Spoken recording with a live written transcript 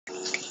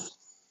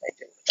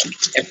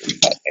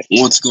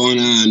What's going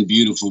on,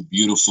 beautiful,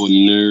 beautiful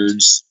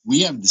nerds?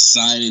 We have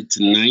decided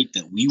tonight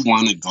that we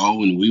want to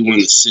go and we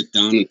want to sit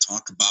down and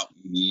talk about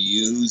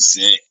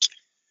music.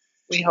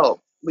 We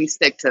hope we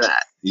stick to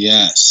that.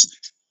 Yes.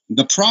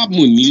 The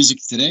problem with music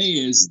today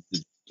is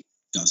it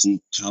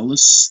doesn't tell a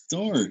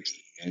story.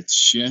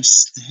 It's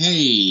just,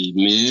 hey,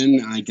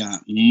 man, I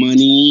got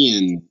money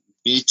and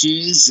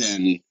bitches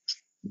and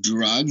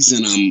drugs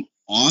and I'm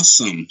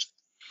awesome.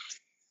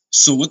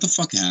 So what the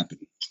fuck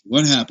happened?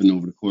 What happened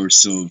over the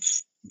course of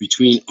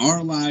between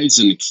our lives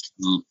and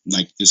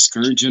like this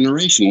current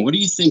generation? What do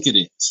you think it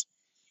is?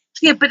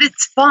 Yeah, but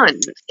it's fun.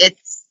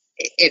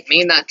 It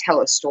may not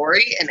tell a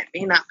story and it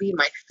may not be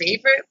my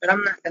favorite, but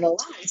I'm not gonna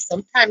lie.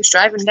 Sometimes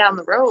driving down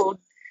the road,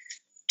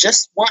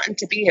 just wanting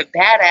to be a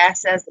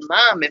badass as a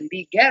mom and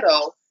be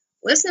ghetto,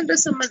 listen to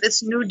some of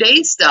this New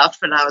Day stuff,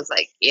 and I was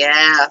like,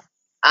 yeah,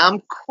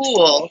 I'm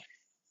cool.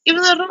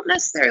 Even though I don't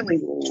necessarily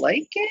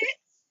like it,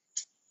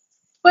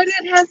 but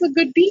it has a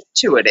good beat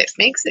to it. It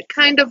makes it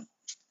kind of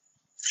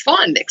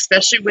fun,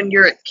 especially when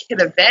you're at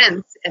kid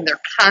events and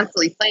they're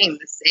constantly playing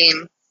the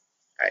same.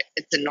 All right,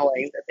 it's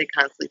annoying that they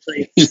constantly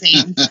play the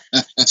same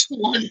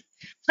one.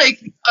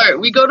 Like, all right,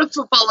 we go to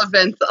football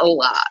events a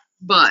lot,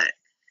 but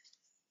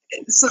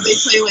so they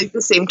play like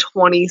the same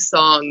 20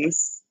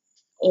 songs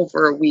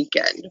over a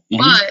weekend. Mm-hmm.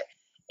 But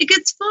it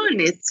gets fun.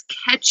 It's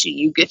catchy.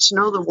 You get to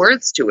know the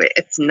words to it.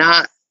 It's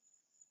not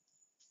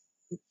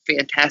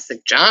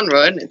fantastic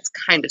genre, and it's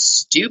kind of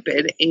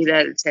stupid 8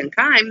 out of 10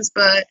 times,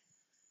 but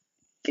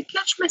I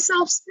catch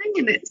myself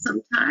singing it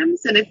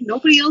sometimes, and if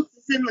nobody else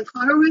is in the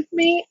car with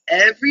me,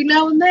 every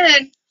now and then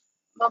I'm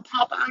gonna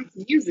pop on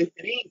some music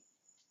that I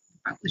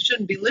probably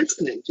shouldn't be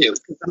listening to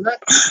because I'm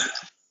not.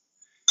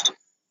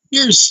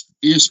 Here's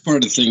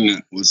part of the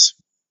thing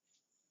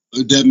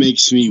that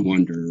makes me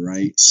wonder,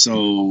 right?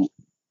 So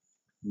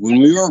when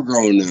we were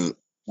growing up,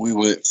 we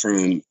went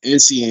from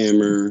MC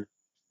Hammer,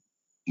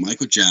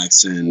 Michael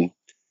Jackson,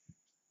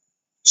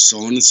 so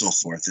on and so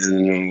forth, and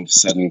then all of a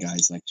sudden,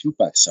 guys like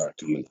Tupac started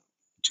coming up.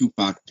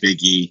 Tupac,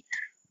 Biggie,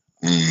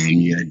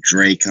 you had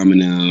Dre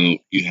coming out,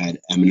 you had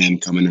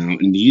Eminem coming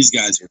out, and these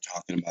guys were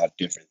talking about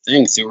different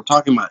things. They were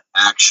talking about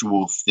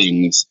actual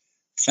things,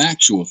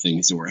 factual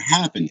things that were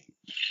happening.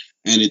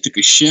 And it took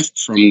a shift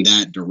from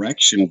that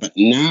direction, but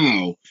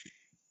now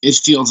it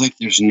feels like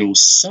there's no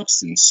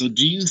substance. So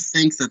do you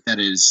think that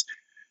is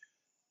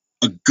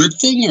a good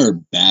thing or a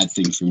bad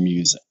thing for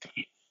music?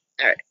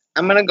 All right,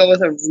 I'm going to go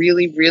with a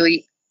really,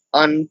 really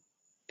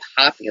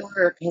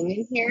unpopular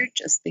opinion here,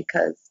 just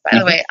because, by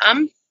the way,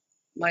 I'm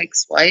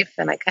Mike's wife,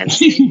 and I kind of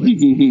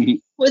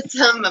think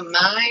what's on my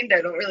mind.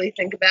 I don't really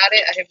think about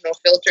it. I have no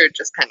filter. It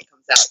just kind of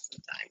comes out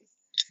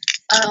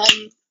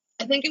sometimes.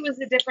 I think it was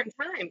a different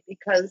time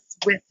because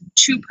with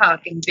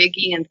Tupac and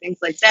Biggie and things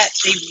like that,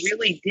 they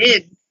really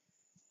did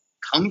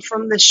come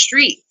from the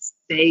streets.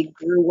 They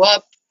grew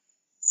up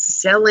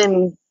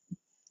selling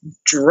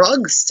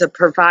drugs to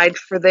provide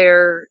for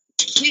their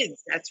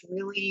kids. That's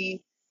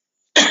really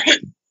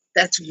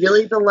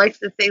the life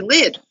that they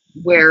lived,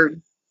 where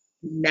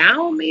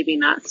now maybe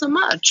not so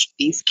much.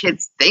 These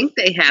kids think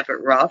they have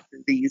it rough,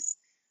 these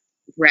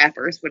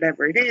rappers,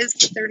 whatever it is,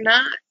 but they're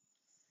not.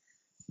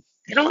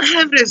 They don't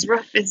have it as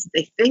rough as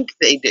they think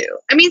they do.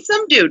 I mean,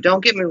 some do,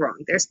 don't get me wrong.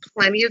 There's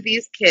plenty of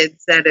these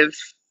kids that have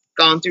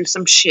gone through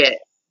some shit.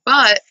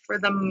 But for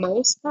the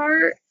most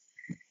part,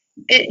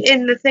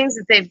 in the things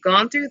that they've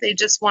gone through, they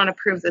just want to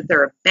prove that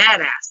they're a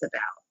badass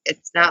about.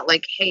 It's not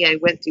like, hey, I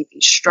went through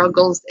these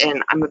struggles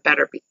and I'm a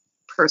better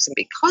person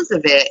because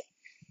of it.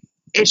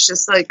 It's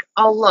just like,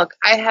 oh, look,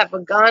 I have a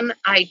gun.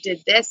 I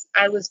did this.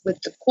 I was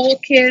with the cool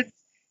kids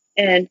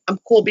and I'm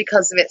cool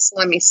because of it. So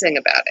let me sing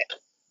about it.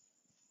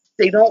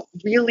 They don't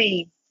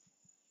really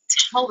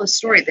tell the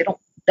story. They don't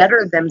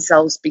better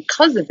themselves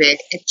because of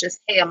it. It's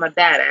just, hey, I'm a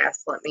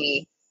badass. Let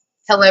me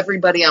tell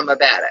everybody I'm a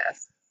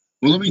badass.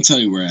 Well, let me tell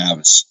you where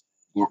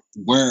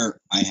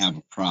I have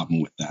a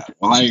problem with that.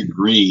 Well, I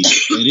agree.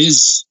 It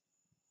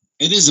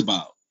is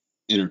about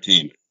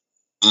entertainment.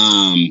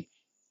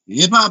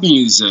 Hip hop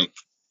music,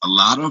 a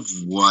lot of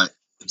what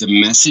the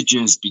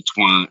messages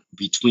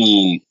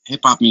between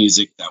hip hop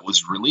music that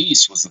was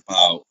released was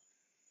about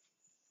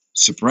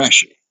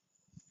suppression.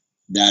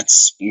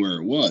 That's where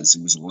it was.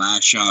 It was a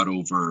lash out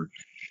over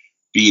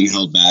being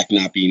held back,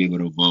 not being able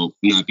to vote,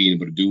 not being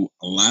able to do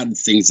a lot of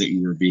things that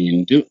you were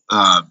being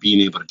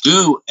able to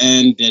do,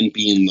 and then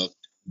being looked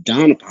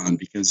down upon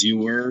because you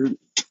were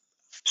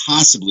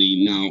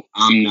possibly. Now,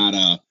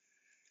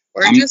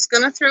 We're just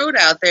gonna throw it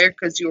out there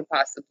because you were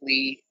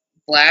possibly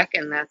black,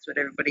 and that's what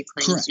everybody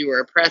claims. Correct. You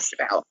were oppressed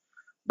about.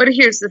 But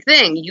here's the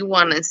thing: you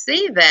want to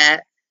say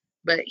that,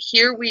 but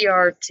here we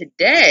are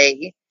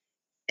today,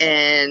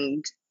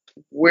 and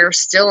we're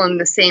still in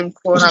the same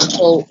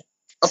quote-unquote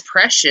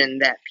oppression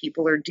that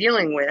people are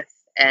dealing with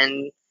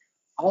and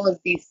all of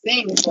these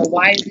things. Well,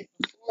 why is it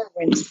before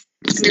when,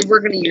 I mean, we're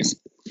going to use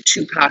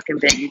Tupac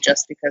and Biggie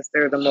just because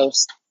they're the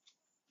most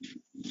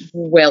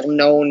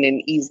well-known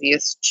and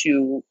easiest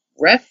to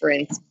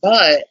reference,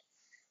 but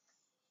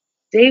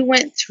they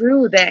went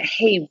through that,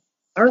 hey,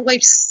 our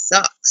life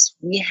sucks.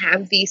 We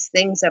have these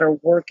things that are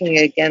working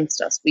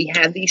against us. We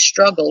have these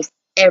struggles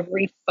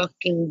every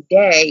fucking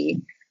day.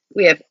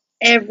 We have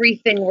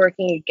everything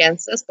working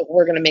against us, but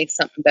we're going to make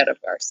something better of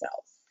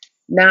ourselves.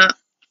 Not,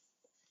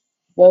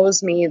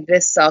 woe's me,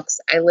 this sucks.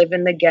 I live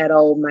in the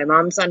ghetto. My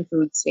mom's on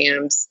food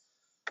stamps.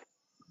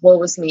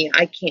 Woe's me,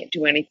 I can't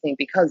do anything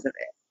because of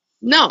it.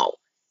 No.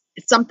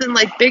 It's something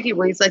like Biggie,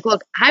 where he's like,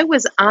 look, I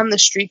was on the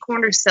street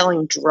corner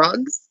selling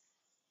drugs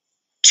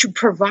to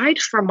provide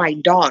for my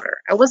daughter.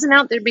 I wasn't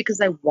out there because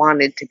I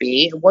wanted to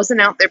be. I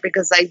wasn't out there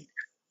because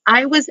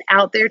I was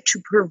out there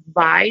to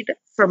provide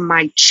for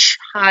my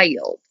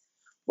child.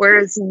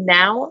 Whereas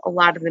now a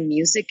lot of the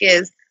music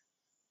is,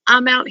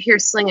 I'm out here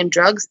slinging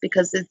drugs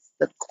because it's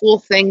the cool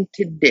thing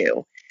to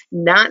do.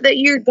 Not that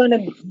you're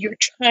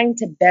trying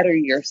to better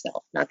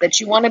yourself. Not that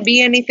you want to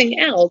be anything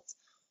else,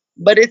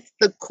 but it's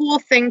the cool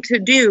thing to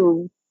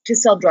do to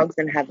sell drugs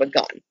and have a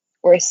gun.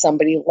 Or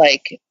somebody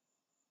like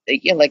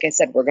I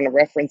said, we're going to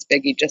reference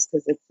Biggie just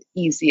because it's the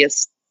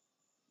easiest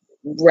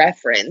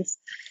reference.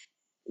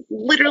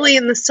 Literally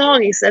in the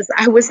song, he says,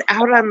 I was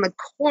out on the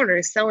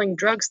corner selling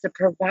drugs to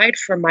provide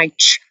for my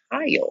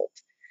child.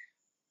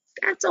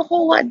 That's a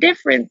whole lot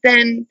different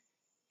than,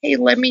 hey,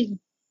 let me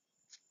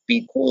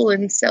be cool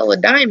and sell a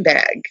dime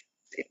bag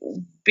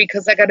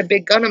because I got a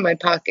big gun in my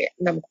pocket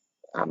and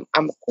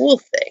I'm a cool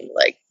thing.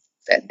 Like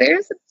that,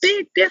 there's a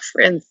big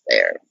difference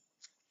there.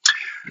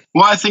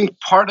 Well, I think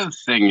part of the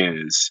thing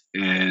is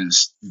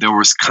there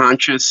was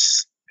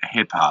conscious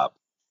hip hop.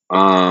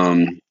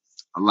 A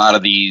lot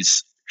of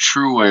these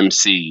true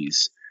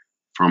MCs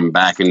from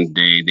back in the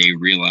day, they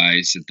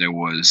realized that there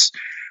was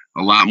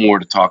a lot more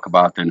to talk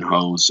about than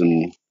hoes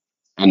and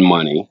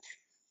money.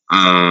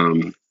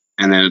 And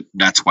then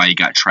that's why you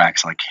got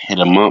tracks like "Hit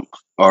 'Em Up"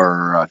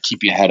 or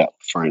 "Keep Your Head Up,"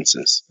 for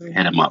instance. Mhm.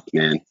 "Hit 'Em Up,"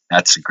 man,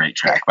 that's a great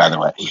track, by the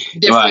way.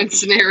 Different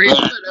scenario,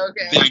 but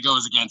okay. That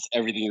goes against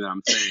everything that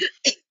I'm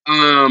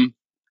saying.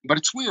 But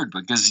it's weird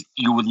because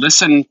you would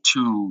listen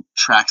to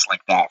tracks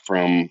like that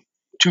from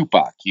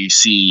Tupac. You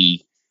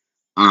see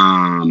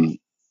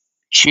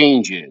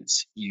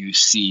changes. You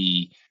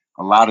see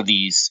a lot of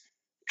these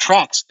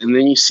tracks, and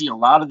then you see a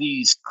lot of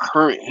these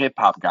current hip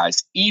hop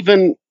guys,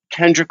 even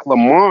Kendrick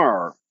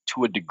Lamar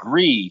to a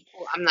degree.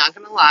 Well, I'm not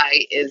gonna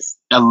lie, is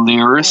a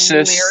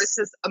lyricist.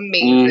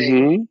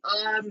 Amazing.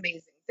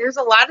 Amazing. There's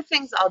a lot of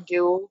things I'll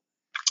do.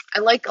 I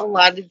like a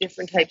lot of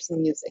different types of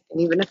music, and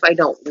even if I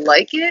don't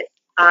like it,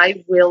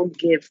 I will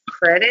give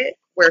credit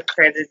where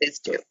credit is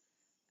due.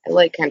 I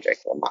like Kendrick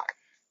Lamar,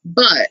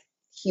 but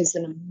he's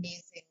an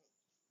amazing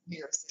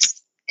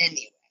lyricist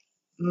anyway.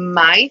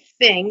 My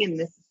thing, and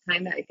this is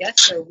kind of, I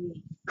guess, where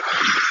we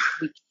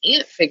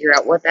can't figure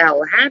out what the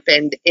hell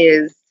happened,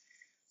 is,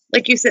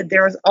 like you said,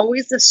 there was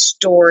always a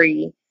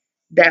story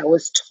that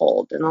was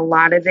told, and a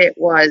lot of it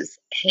was,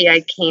 hey,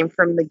 I came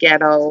from the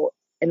ghetto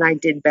and I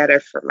did better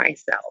for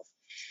myself.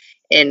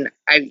 And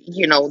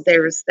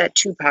there's that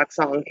Tupac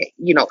song,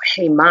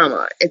 Hey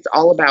Mama. It's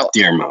all about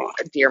Dear Mama.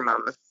 Dear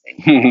Mama.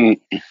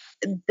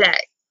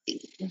 That,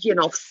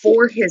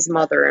 for his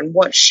mother and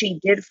what she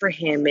did for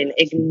him, and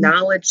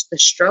acknowledge the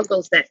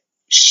struggles that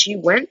she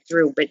went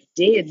through, but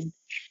did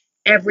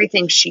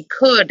everything she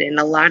could. And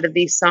a lot of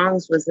these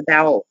songs was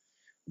about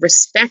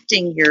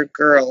respecting your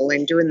girl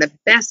and doing the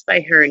best by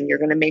her, and you're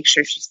going to make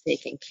sure she's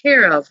taken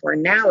care of. Where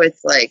now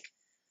it's like,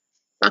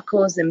 fuck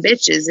hoes and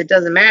bitches, it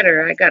doesn't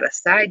matter, I got a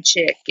side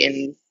chick.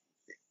 And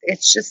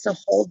it's just a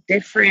whole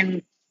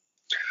different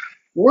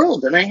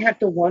world. And I have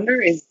to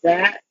wonder, is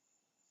that,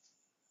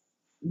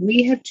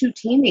 we have two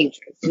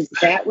teenagers, is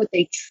that what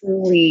they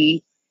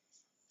truly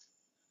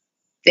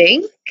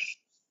think?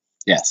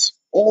 Yes.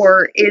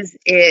 Or is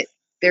it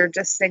they're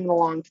just singing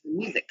along to the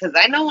music? Because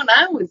I know when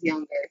I was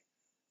younger,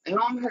 my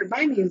mom heard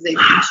my music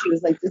and she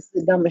was like, this is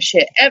the dumbest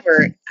shit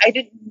ever. I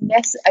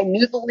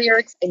knew the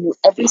lyrics, I knew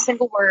every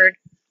single word,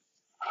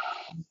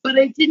 but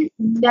I didn't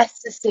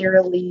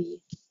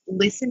necessarily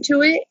listen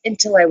to it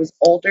until I was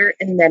older,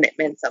 and then it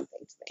meant something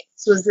to me.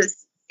 So is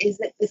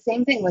it the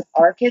same thing with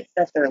our kids,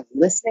 that they're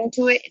listening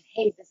to it and,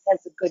 hey, this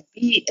has a good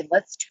beat and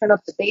let's turn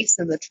up the bass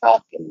in the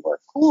truck and we're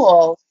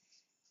cool,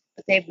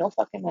 but they have no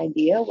fucking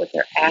idea what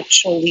they're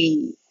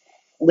actually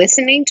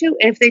listening to?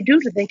 And if they do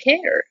they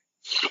care?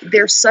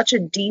 There's such a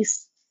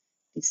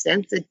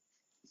desensitization.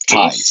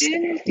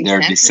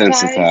 They're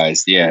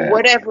desensitized, yeah.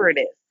 Whatever it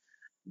is.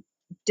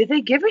 Do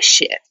they give a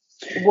shit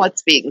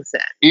what's being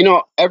said?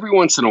 Every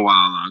once in a while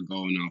I'll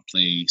go and I'll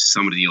play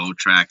some of the old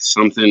tracks,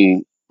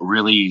 something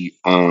really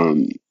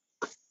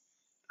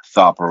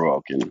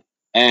thought-provoking.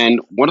 And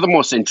one of the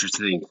most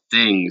interesting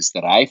things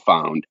that I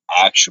found,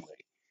 actually,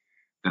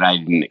 that I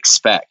didn't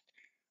expect.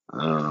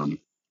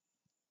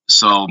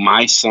 So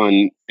my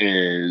son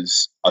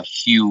is a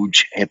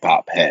huge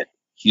hip-hop head.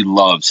 He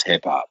loves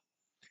hip-hop.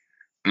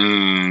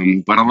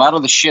 But a lot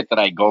of the shit that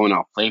I go and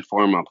I'll play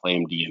for him, I'll play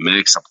him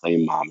DMX, I'll play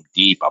him Mobb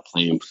Deep, I'll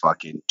play him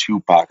fucking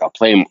Tupac, I'll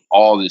play him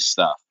all this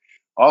stuff.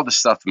 All the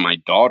stuff that my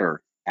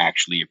daughter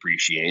actually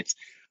appreciates,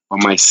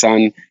 but my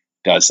son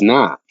does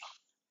not.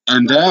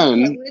 And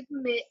then I would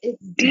admit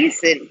it's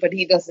decent, but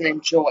he doesn't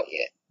enjoy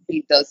it.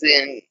 he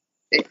doesn't.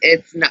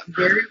 It's not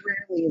very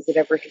rarely is it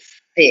ever his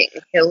thing.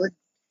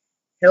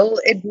 He'll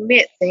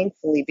admit,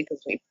 thankfully,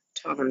 because we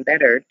taught him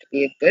better to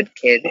be a good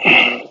kid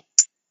and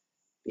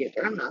be a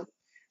grown up.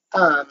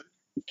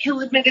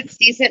 He'll admit it's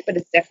decent, but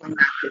it's definitely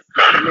not his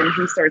thing. And then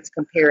he starts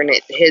comparing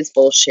it to his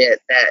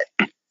bullshit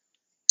that,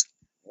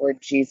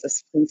 Lord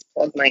Jesus, please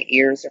plug my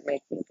ears or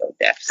make me go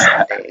deaf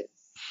some days.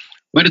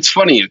 But it's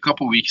funny, a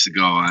couple weeks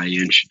ago, I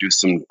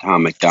introduced him to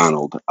Tom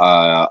Macdonald.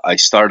 I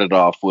started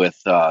off with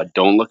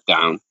Don't Look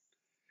Down.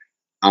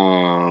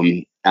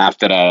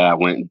 After that, I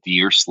went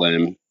Dear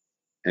Slim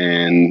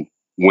and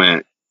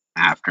went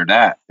after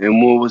that.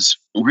 And what was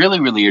really,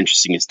 really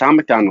interesting is Tom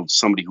Macdonald's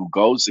somebody who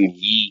goes and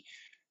he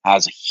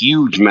has a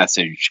huge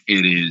message.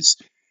 It is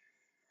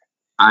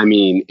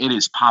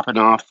popping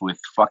off with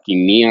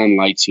fucking neon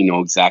lights. You know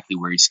exactly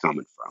where he's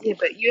coming from. Yeah,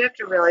 but you have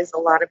to realize a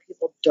lot of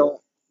people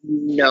don't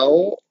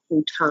know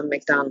who Tom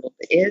Macdonald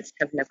is,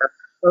 have never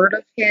heard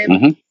of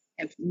him,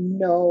 have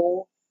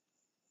no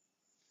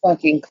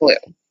fucking clue.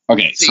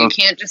 Okay, so you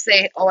can't just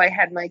say, "Oh, I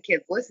had my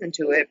kids listen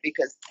to it,"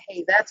 because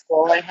hey, that's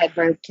cool. I had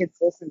my kids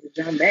listen to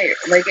John Mayer.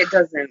 Like it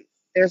doesn't.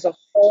 There's a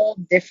whole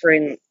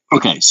different.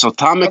 Okay, so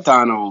Tom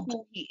Macdonald.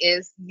 Who he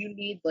is? You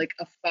need like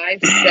a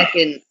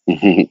 5-second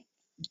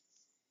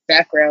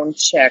background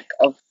check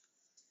of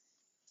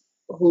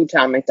who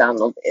Tom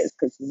Macdonald is,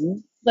 because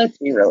let's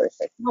be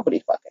realistic, nobody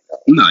fucking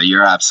knows. No,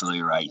 you're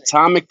absolutely right.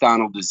 Tom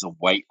Macdonald is a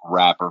white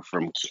rapper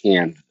from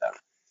Canada.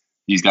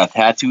 He's got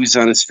tattoos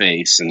on his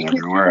face and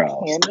everywhere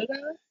else. Canada?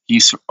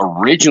 He's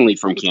originally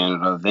from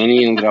Canada. Then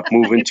he ended up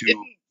moving to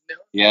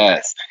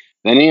Then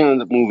he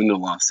ended up moving to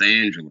Los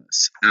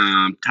Angeles.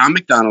 Tom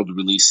Macdonald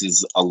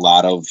releases a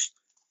lot of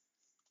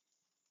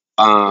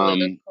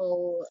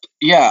political.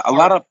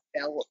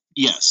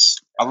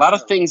 A lot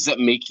of things that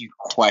make you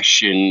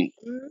question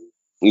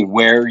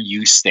where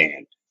you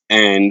stand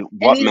and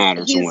what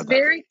matters. He's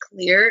very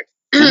clear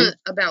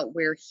about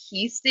where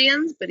he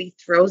stands, but he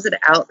throws it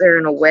out there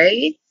in a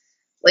way,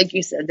 like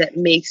you said, that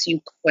makes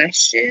you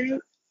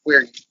question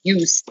where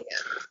you stand.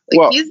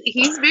 Like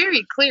he's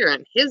very clear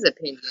in his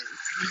opinions.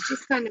 He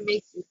just kind of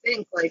makes you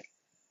think, like,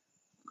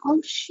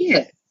 oh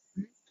shit,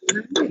 I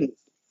didn't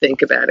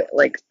think about it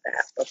like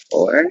that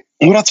before.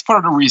 Well, that's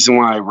part of the reason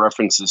why I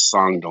referenced this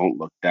song, Don't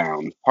Look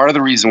Down. Part of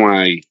the reason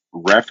why I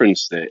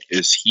referenced it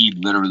is he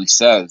literally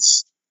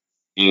says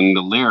in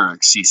the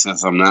lyrics, he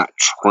says, "I'm not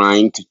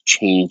trying to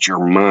change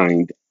your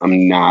mind.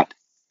 I'm not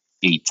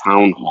a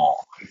town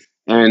hall."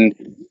 And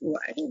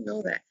I didn't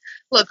know that.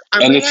 Look,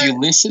 if you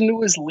listen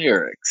to his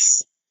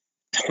lyrics,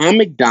 Tom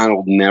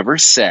Macdonald never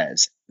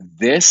says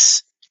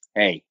this,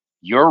 "Hey,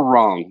 you're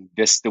wrong.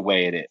 This is the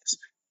way it is."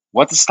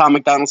 What does Tom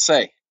Macdonald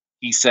say?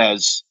 He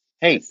says,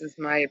 "Hey, this is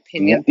my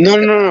opinion."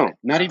 No.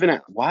 Not even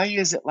that. Why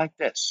is it like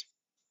this?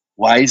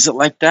 Why is it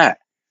like that?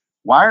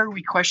 Why are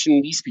we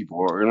questioning these people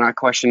or we're not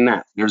questioning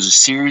that? There's a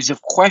series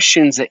of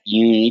questions that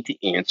you need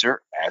to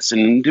answer as an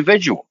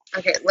individual.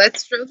 Okay,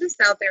 let's throw this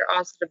out there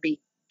also to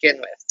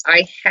begin with.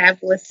 I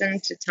have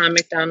listened to Tom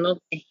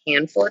Macdonald a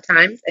handful of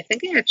times. I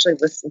think I actually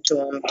listened to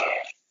him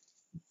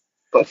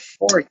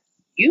before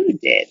you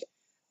did.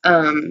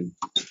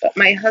 But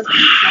my husband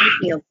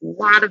sends me a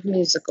lot of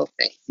musical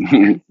things. He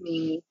sends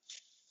me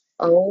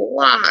a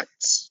lot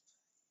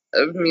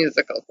of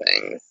musical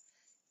things.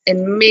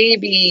 And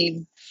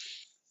maybe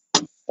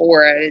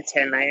 4 out of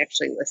 10 I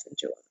actually listen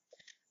to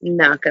him.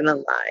 Not gonna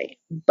lie.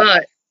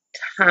 But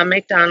Tom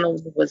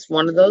Macdonald was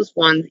one of those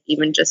ones,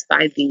 even just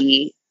by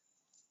the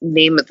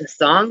name of the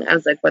song, I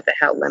was like, what the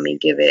hell, let me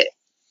give it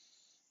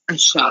a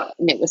shot.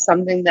 And it was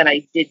something that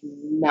I did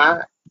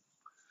not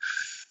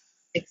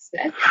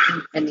expect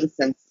in any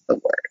sense of the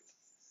word.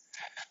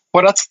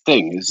 Well, that's the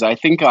thing, is I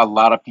think a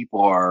lot of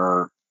people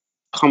are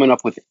coming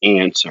up with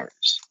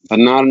answers, but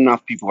not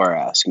enough people are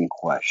asking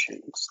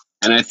questions.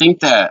 And I think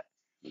that,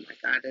 oh my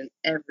God, in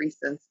every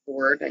sense of the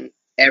word and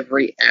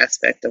every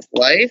aspect of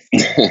life,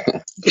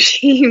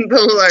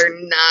 people are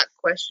not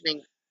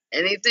questioning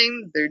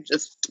anything. They're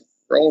just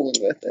rolling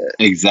with it.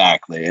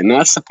 Exactly. And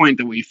that's the point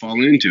that we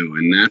fall into.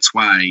 And that's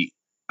why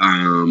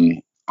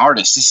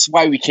artists, this is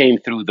why we came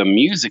through the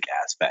music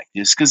aspect,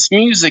 is because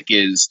music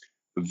is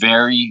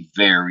very,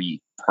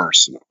 very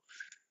personal.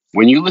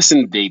 When you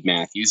listen to Dave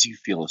Matthews, you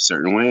feel a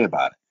certain way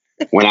about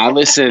it. When I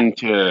listen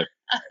to...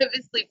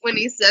 Obviously, when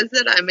he says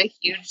it, I'm a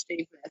huge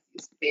Dave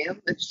Matthews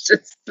fan. Let's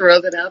just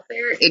throw that out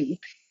there. And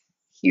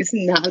he's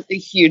not the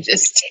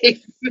hugest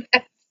Dave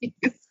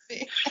Matthews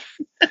fan.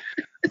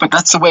 But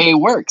that's the way it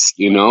works,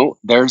 you know?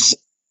 There's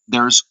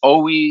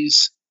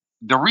always...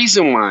 The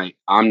reason why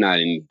I'm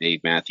not into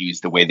Dave Matthews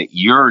the way that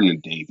you're into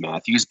Dave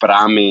Matthews, but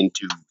I'm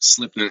into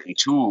Slipknot and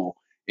Tool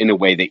in a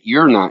way that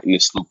you're not into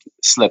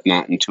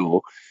Slipknot and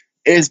Tool,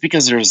 is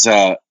because there's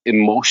a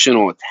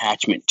emotional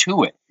attachment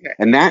to it. Yeah.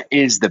 And that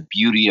is the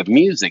beauty of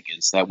music,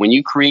 is that when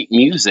you create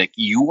music,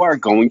 you are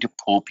going to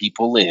pull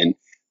people in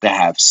that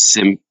have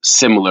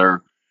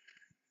similar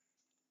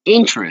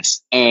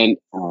interests. And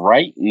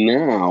right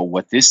now,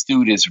 what this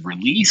dude is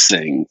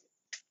releasing,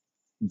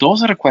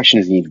 those are the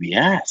questions that need to be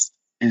asked.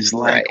 Is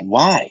like,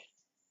 why?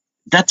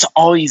 That's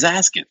all he's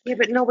asking. Yeah,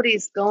 but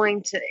nobody's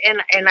going to,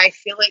 and I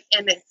feel like,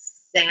 and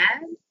it's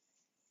sad,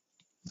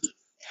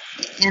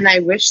 and I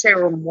wish there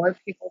were more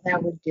people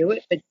that would do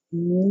it, but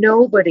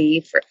nobody,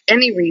 for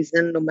any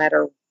reason, no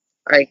matter,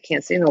 I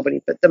can't say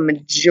nobody, but the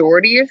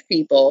majority of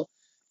people,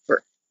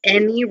 for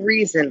any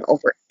reason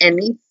over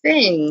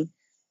anything,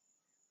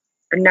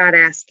 are not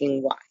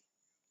asking why.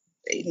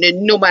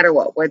 No matter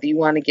what, whether you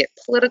want to get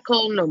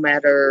political, no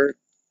matter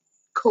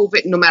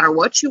COVID, no matter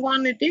what you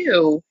want to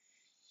do,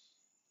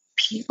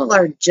 people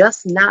are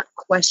just not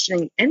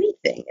questioning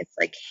anything. It's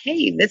like,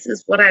 hey, this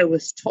is what I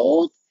was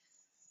told.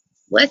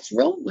 Let's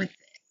roll with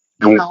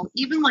it. You know,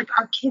 even like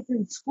our kids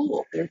in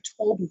school, they're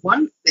told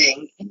one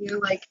thing, and you're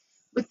like,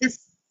 with this,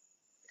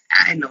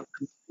 I know,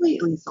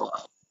 completely so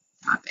off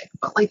topic,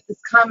 but like this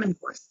Common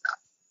Core stuff.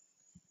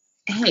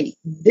 Hey,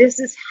 this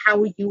is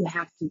how you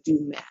have to do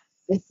math.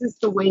 This is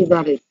the way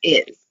that it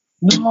is.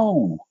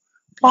 No.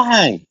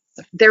 Why?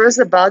 There was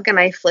a bug and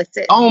I flicked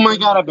it. Oh my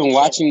God, I've been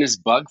watching this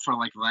bug for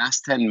like the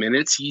last 10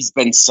 minutes. He's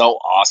been so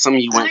awesome.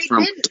 He went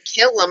from. I didn't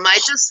kill him. I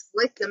just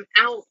flicked him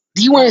out.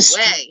 He went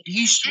away.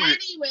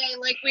 Anyway,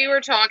 like we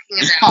were talking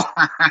about,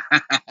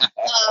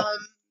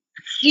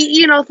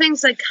 you know,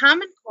 things like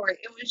Common Core.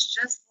 It was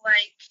just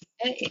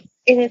like,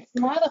 and it's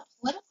not a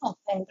political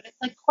thing, but it's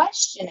like,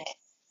 question it.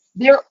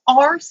 There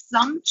are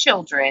some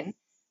children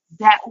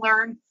that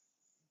learn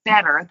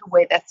better the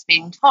way that's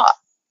being taught.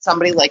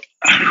 Somebody like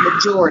the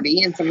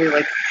majority and somebody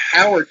like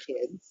our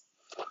kids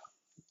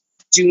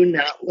do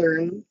not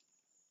learn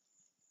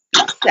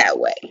that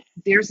way.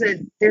 There's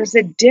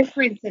a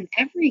difference in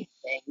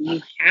everything.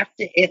 You have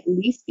to at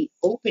least be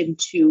open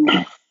to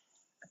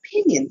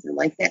opinions. And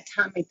like that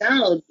Tom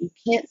Macdonald, you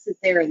can't sit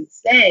there and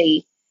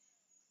say,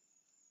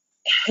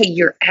 hey,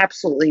 you're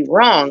absolutely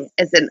wrong.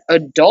 As an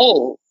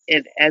adult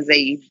and as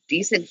a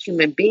decent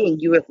human being,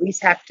 you at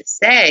least have to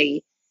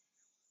say,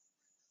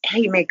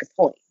 hey, make a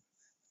point.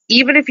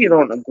 Even if you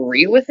don't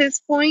agree with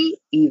his point,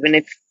 even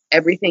if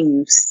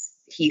everything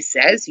he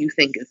says you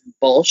think is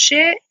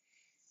bullshit,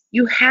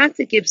 you have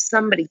to give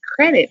somebody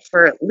credit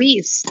for at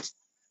least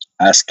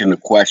asking a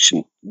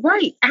question.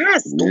 Right,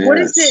 ask. Yes. What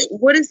is it?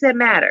 What does it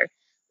matter?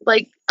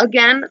 Like,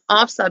 again,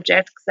 off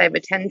subject, because I have a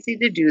tendency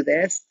to do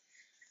this.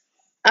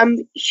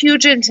 I'm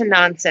huge into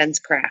nonsense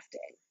crafting.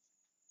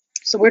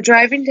 So we're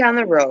driving down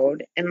the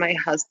road, and my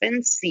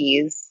husband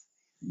sees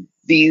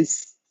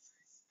these,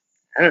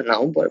 I don't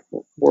know, what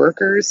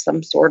workers,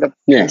 some sort of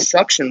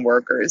construction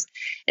workers,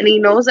 and he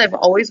knows I've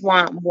always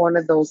wanted one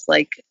of those,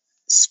 like,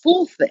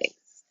 spool things.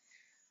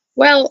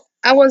 Well,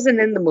 I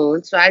wasn't in the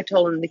mood, so I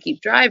told him to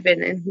keep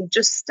driving, and he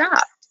just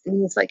stopped. And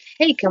he's like,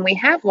 hey, can we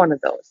have one of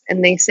those?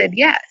 And they said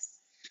yes.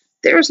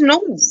 There's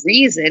no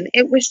reason.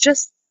 It was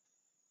just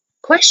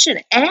question,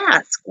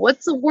 ask.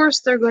 What's the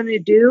worst they're going to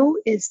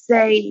do is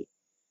say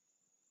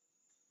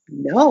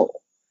no.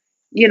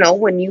 You know,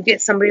 when you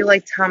get somebody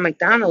like Tom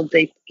Macdonald,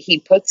 he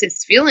puts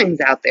his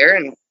feelings out there,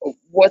 and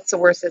what's the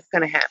worst that's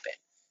going to happen?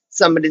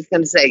 Somebody's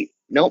going to say,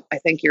 nope, I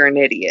think you're an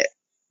idiot.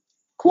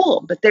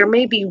 Cool, but there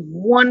may be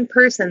one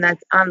person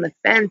that's on the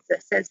fence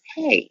that says,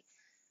 hey,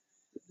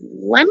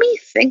 let me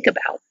think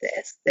about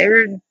this.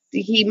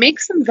 He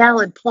makes some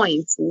valid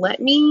points. Let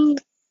me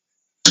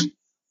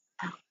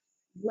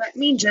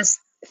just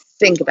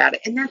think about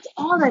it. And that's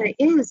all that it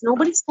is.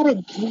 Nobody's got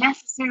to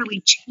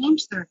necessarily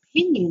change their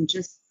opinion.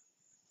 Just,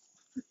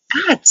 for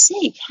God's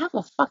sake, have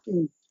a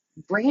fucking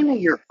brain of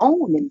your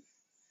own and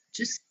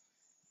just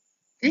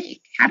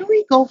think. How do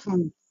we go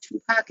from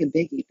Tupac and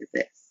Biggie to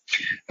this?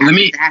 All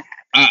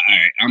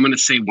right, I'm going to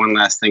say one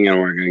last thing, and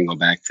we're going to go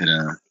back to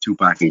the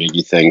Tupac and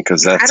Biggie thing,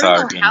 because that's I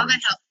don't know how the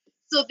hell.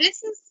 So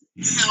this is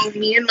how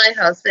me and my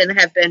husband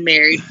have been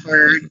married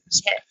for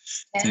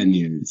 10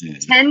 years. Yeah.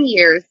 10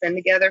 years, been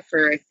together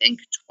for, I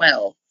think,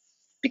 12.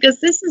 Because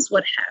this is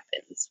what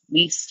happens.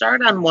 We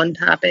start on one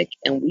topic,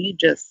 and we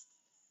just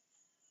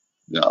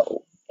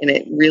go. And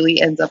it really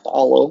ends up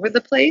all over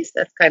the place.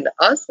 That's kind of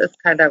us. That's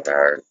kind of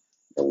our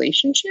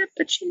relationship.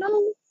 But, you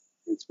know,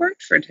 it's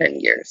worked for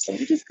 10 years, so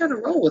we just got to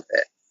roll with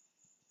it.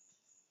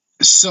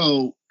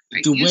 So,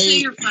 say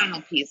your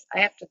final piece. I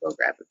have to go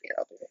grab a beer.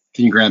 I'll be right.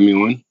 Can you grab me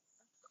one?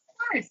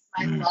 Of course,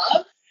 my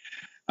love.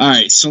 All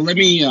right, so let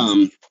me,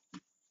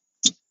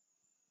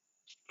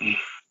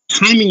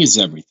 timing is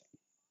everything,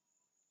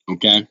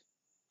 okay?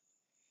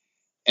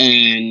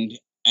 And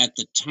at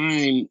the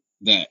time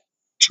that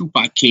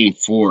Tupac came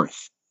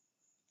forth,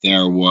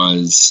 there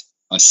was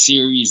a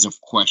series of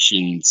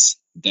questions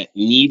that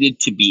needed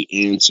to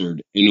be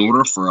answered in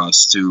order for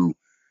us to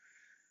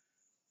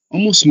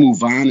almost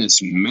move on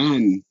as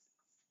men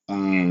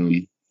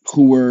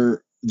who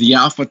were the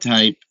alpha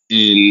type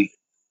in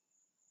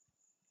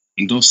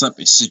those type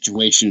of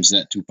situations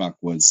that Tupac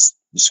was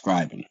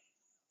describing.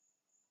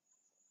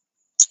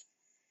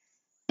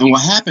 And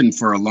what happened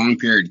for a long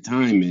period of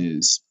time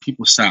is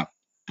people stopped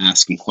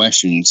asking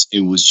questions.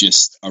 It was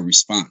just a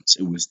response.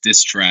 It was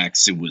diss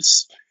tracks. It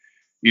was,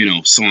 you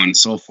know, so on and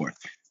so forth.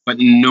 But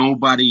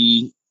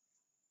nobody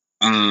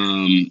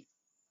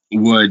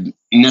would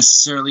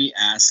necessarily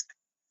ask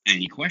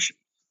any question.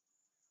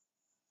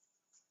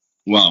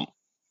 Well,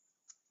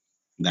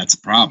 That's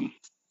a problem.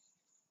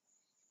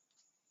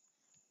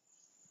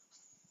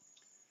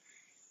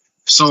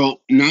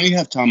 So now you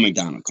have Tom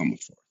Macdonald coming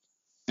forward.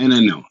 And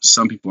I know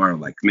some people are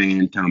like,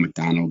 man, Tom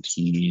Macdonald,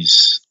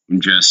 he's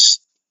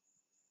just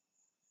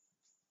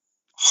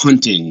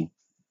hunting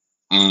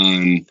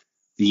on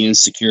the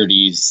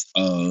insecurities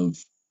of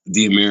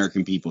the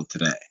American people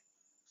today.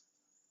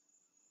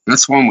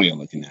 That's one way of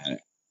looking at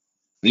it.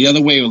 The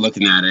other way of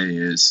looking at it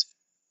is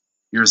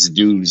here's a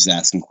dude who's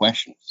asking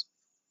questions.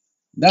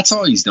 That's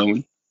all he's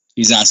doing.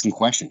 He's asking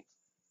questions.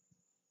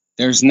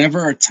 There's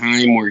never a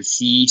time where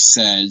he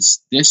says,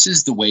 this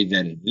is the way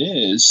that it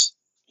is.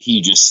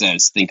 He just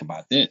says, think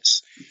about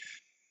this.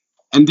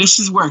 And this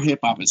is where hip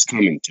hop is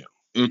coming to.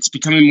 It's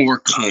becoming more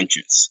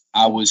conscious.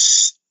 I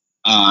was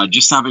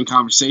just having a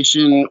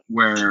conversation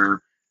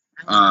where,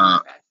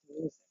 where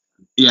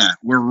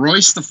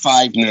Royce the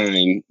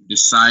 5'9"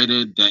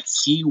 decided that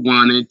he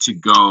wanted to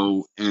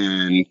go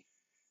and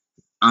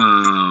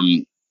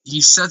he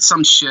said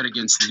some shit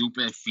against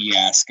Lupe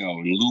Fiasco,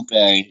 and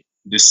Lupe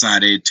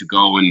decided to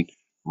go and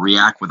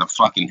react with a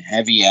fucking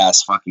heavy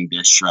ass fucking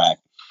diss track.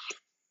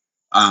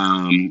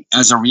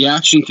 As a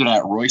reaction to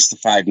that, Royce the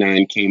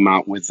 5'9" came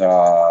out with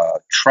a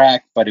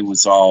track, but it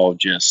was all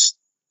just,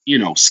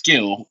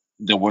 skill.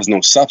 There was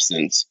no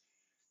substance.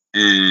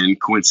 And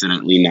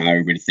coincidentally, now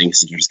everybody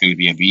thinks that there's going to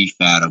be a beef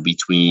battle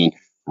between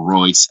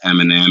Royce,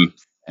 Eminem,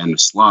 and the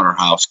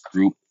Slaughterhouse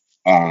Group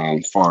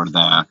for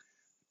the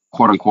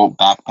quote-unquote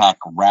backpack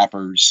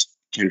rappers,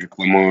 Kendrick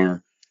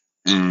Lamar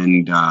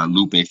and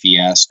Lupe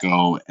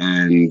Fiasco.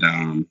 And,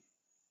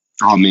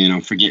 oh man,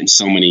 I'm forgetting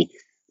so many.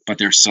 But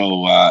they're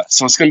so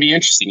it's going to be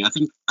interesting. I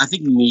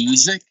think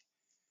music,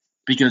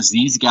 because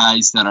these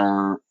guys that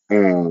are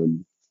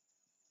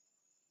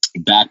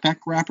backpack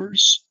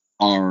rappers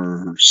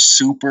are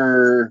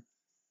super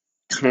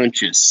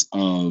conscious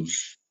of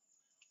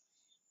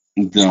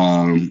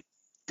the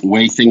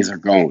way things are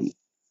going.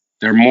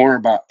 They're more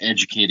about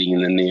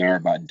educating than they are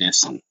about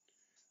dissing.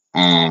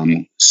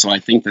 So I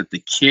think that the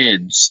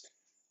kids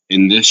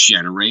in this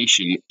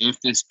generation, if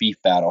this beef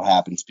battle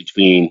happens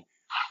between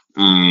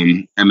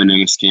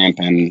Eminem's camp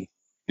and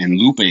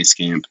Lupe's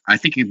camp, I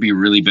think it'd be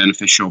really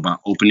beneficial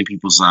about opening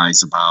people's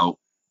eyes about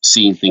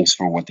seeing things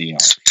for what they are.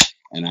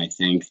 And I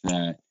think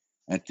that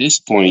at this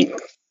point,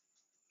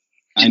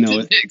 I know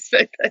didn't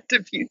expect that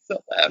to be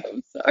so loud.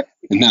 I'm sorry.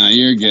 No,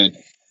 you're good.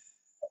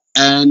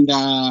 And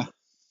I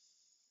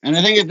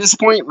think at this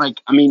point,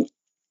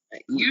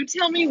 you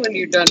tell me when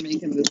you're done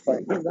making this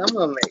point, because I'm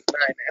gonna make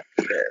mine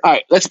after this. All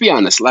right, let's be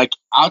honest. Like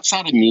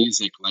outside of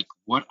music, like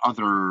what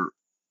other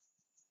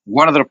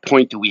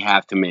point do we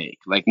have to make?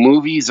 Like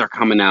movies are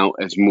coming out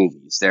as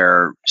movies;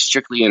 they're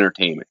strictly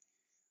entertainment.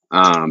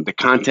 The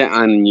content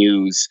on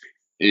news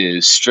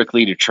is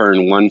strictly to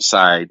turn one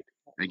side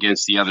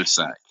against the other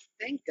side.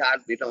 Thank God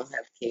we don't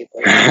have cable.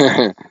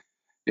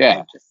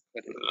 Yeah.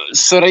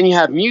 So then you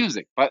have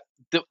music, but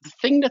the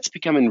thing that's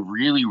becoming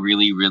really,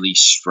 really, really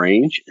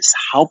strange is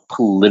how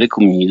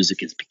political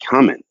music is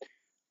becoming.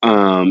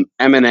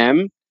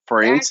 Eminem,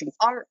 for instance.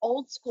 Our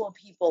old school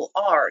people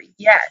are,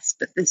 yes,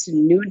 but this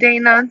new day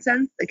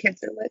nonsense, the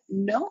kids are like,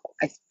 no.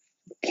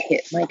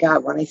 My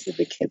God, when I say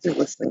the kids are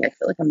listening, I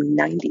feel like I'm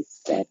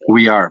 97.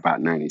 We are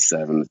about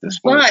 97 at this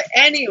point. But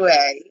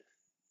anyway,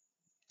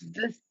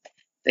 the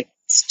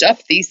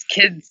stuff these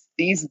kids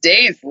these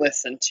days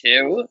listen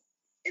to,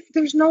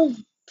 there's no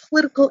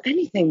political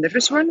anything. They're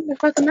just running their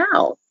fucking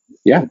mouth.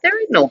 Yeah. There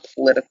ain't no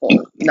political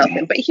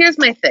nothing. But here's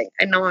my thing.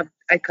 I know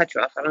I cut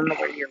you off. I don't know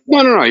where you're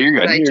going. No, you're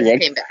good. I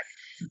just came back.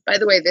 By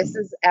the way, this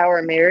is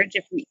our marriage.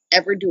 If we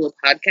ever do a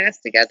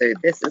podcast together,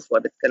 this is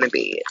what it's going to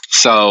be.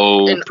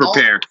 So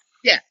prepare.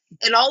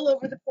 And all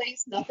over the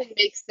place. Nothing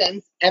makes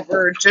sense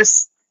ever.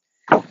 Just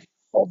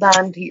hold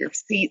on to your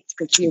seats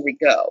because here we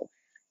go.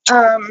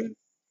 I'm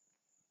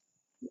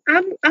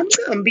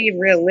gonna be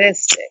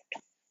realistic.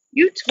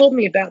 You told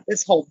me about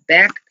this whole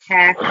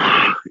backpack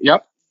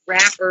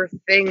rapper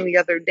thing the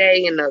other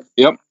day in a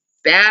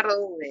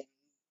battle and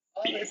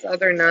all this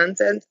other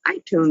nonsense.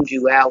 I tuned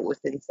you out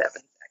within 7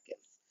 seconds.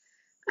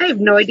 I have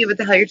no idea what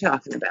the hell you're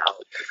talking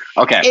about.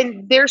 Okay.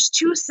 And there's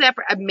two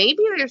separate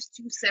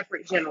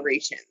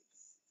generations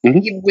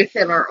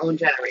within our own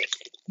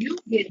generation. You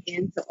get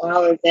into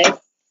all of this.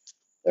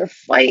 They're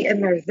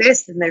fighting, there's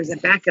this, and there's a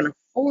back and a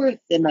forth,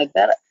 and I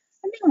didn't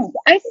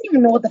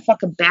even know what the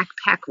fuck a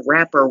backpack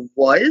rapper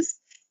was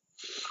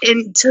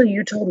until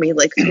you told me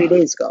like 3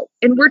 days ago.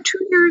 And we're 2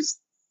 years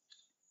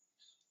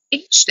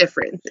age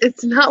difference.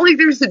 It's not like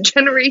there's a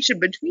generation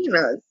between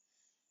us.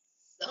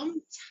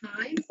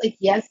 Sometimes,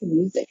 yes,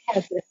 music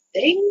has a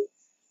thing,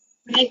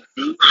 but I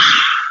think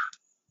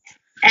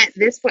at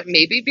this point,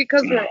 maybe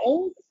because we're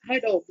old, I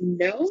don't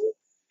know.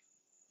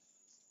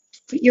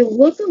 But you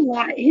look a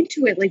lot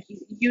into it. Like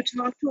you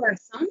talk to our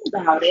son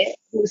about it,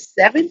 who's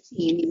 17.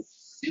 He's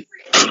super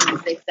into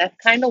music. That's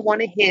kind of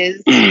one of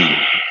his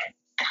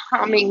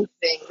calming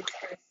things,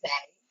 per se.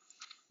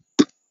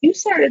 You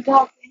started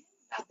talking to him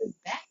about this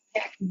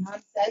backpack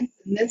nonsense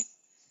and this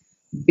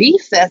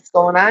beef that's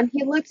going on.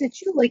 He looked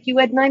at you like you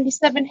had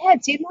 97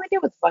 heads. He had no idea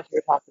what the fuck you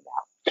were talking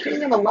about. I'm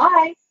not gonna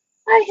lie.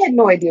 I had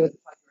no idea what the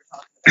fuck you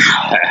were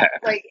talking about.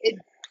 Like it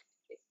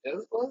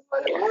just was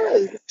what it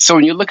was. So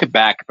when you look at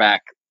backpack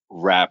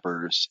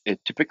rappers,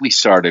 it typically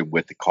started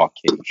with the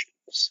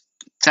Caucasians.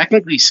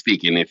 Technically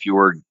speaking, if you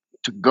were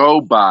to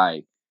go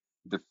by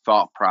the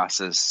thought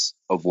process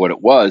of what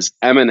it was,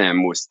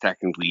 Eminem was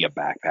technically a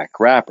backpack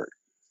rapper.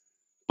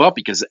 But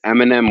because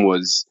Eminem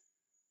was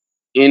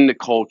in the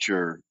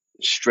culture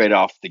straight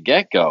off the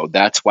get go,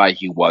 that's why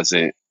he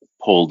wasn't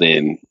pulled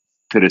in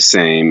to the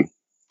same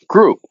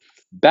group.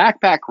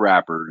 Backpack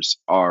rappers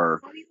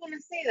are. How do you want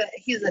to say that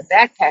he's a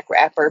backpack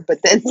rapper,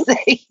 but then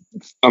say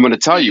I'm going to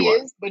tell you he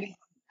what. is, but he's not?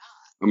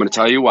 I'm going to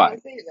tell How do you wanna why.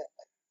 say that?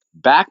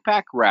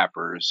 Backpack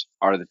rappers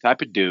are the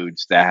type of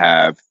dudes that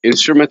have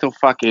instrumental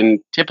fucking.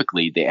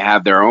 Typically, they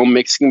have their own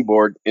mixing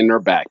board in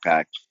their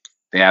backpack.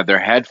 They have their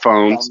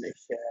headphones,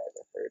 Dumbest shit I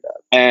ever heard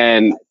of.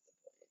 and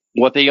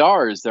what they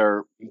are is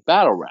they're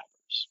battle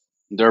rappers.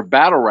 They're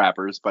battle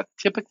rappers, but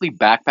typically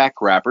backpack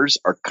rappers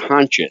are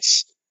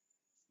conscious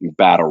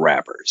battle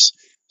rappers.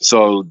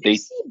 So they.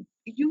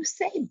 You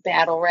say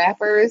battle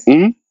rappers.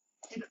 Mhm.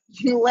 And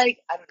you like,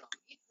 I don't know,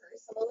 me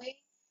personally,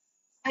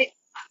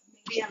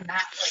 maybe I'm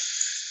not like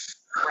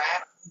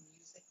rap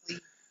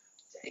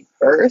musically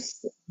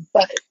diverse,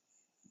 but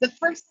the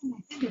first thing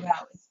I think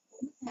about is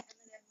what was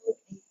that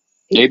Eminem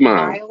movie? 8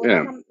 Mile, or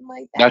yeah. something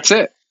like that. That's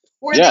it.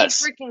 Where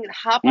Yes. they freaking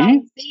hop Mhm.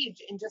 on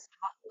stage and just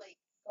like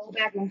go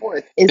back and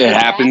forth. It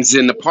happens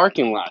in the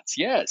parking lots.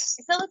 Yes.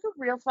 Is that like a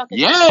real fucking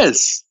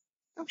Yes.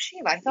 Oh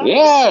shit! I thought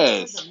Yes.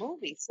 it was a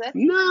movie. So that's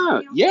No. a real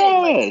thing. Like,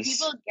 Yes.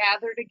 people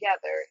gather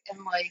together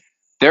and like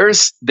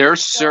There's go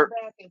certain.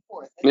 back and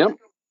forth. That's Yep. like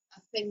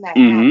a thing that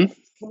Mhm. happens.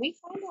 Can we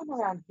find one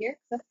around here?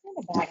 That's kind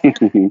of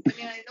badass. I mean,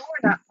 I know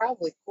we're not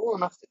probably cool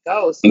enough to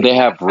go. So They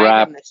have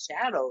rap. in the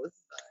shadows.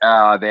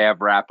 They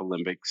have Rap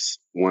Olympics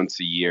once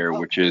a year,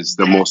 which is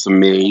the that's- most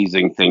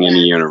amazing thing in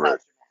the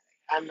universe.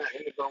 I'm not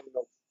going to go to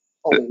the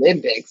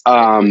Olympics.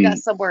 We got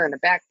somewhere in the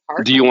back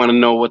park. Do you want to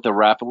know what the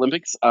Rap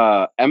Olympics?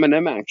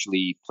 Eminem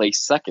actually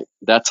placed second.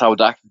 That's how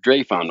Dr.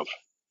 Dre found him.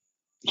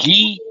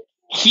 He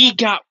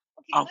got.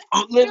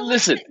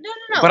 Listen.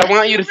 No. But I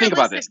want you to think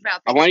about this.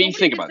 I want you to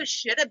think about this.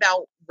 Shit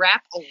about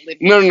Rap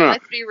Olympics. No.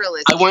 Let's be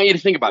realistic. I want you to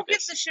think about Who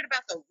this. gives a shit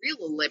about the real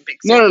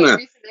Olympics? No. The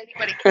reason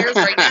anybody cares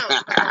right now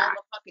is because all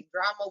the fucking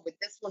drama with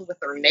this one with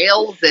her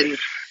nails and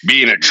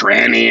being a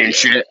tranny and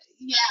shit.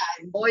 Yeah,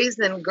 and boys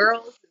and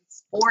girls and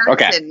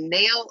sports and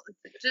nails.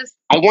 Just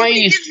I want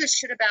you. Gives a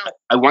shit about.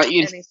 I want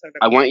you.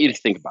 I want you to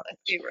think about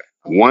it.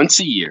 Once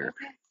a year.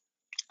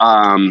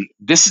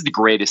 This is the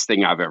greatest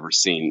thing I've ever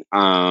seen.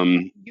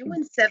 You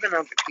and 7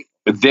 other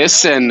people.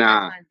 This and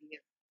I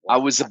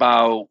was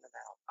about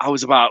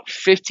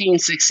 15,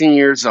 16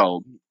 years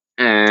old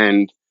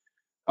and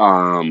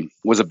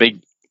was a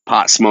big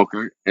pot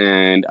smoker,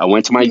 and I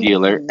went to my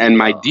dealer, and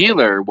my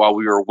dealer, while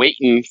we were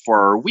waiting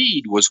for our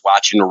weed, was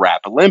watching the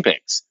Rap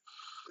Olympics.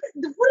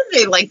 What are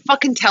they, like,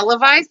 fucking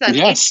televised on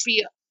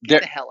HBO?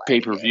 They're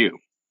pay-per-view.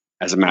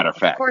 As a matter of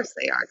fact. Of course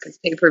they are, because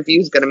pay-per-view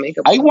is going to make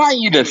a... I want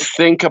you to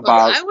think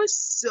about... I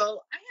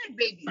had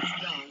babies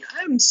young.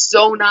 I'm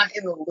so not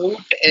in the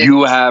loop.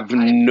 You have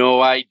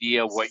no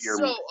idea what you're...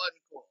 So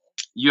uncool.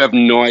 You have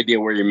no idea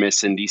where you're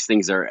missing. These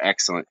things are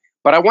excellent.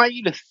 But I want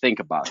you to think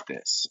about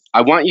this.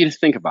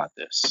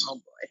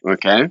 Oh, boy.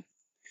 Okay?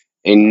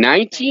 In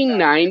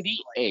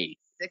 1998...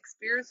 6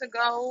 years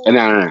ago?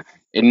 No.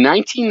 In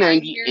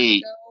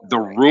 1998, the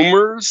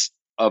rumors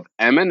of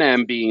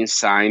Eminem being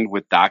signed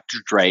with Dr.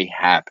 Dre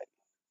happened.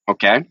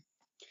 Okay?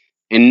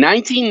 In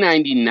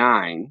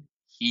 1999,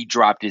 he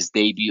dropped his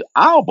debut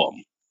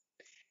album.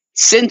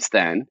 Since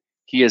then,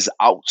 he has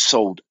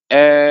outsold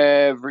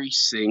every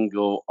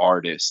single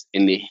artist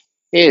in the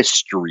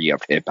history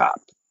of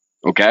hip-hop.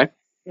 Okay?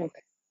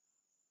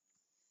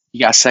 He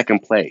got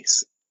second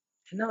place.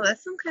 No,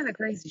 that's some kind of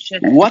crazy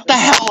shit. What the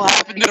hell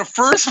happened to the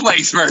first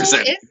place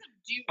person?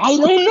 I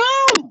don't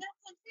know.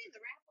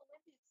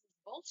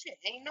 Bullshit.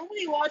 Ain't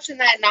nobody watching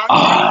that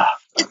nonsense.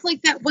 It's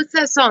like that. What's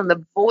that song?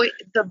 The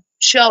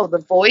show, The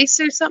Voice,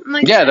 or something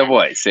like that. Yeah, The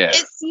Voice. Yeah. It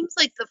seems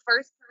like the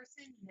first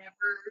person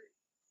never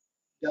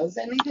does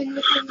anything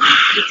with their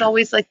life. It's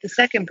always like the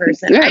second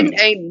person. Yeah.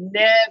 I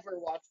never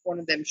watched one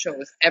of them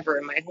shows ever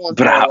in my whole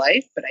entire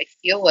life, but I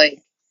feel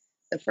like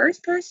the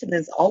first person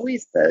is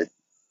always the.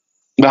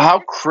 But how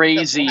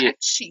crazy! The black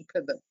sheep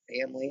of the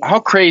family. How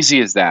crazy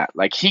is that?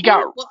 Like he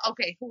got. Well,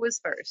 okay, who was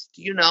first?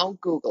 You know,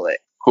 Google it.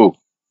 Who?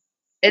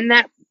 In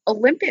that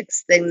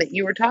Olympics thing that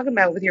you were talking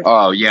about with your.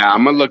 Oh yeah,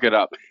 I'm gonna look it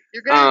up.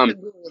 You're gonna have to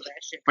Google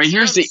that shit. But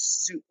here's the.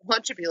 Why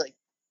don't you be like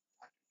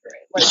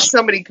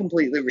somebody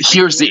completely ridiculous.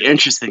 Here's the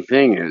interesting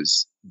thing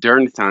is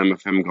during the time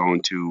of him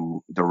going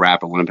to the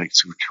Rap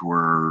Olympics, which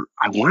were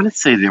I want to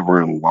say they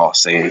were in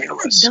Los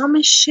Angeles. That's the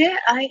dumbest shit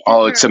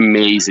it's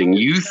amazing.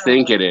 You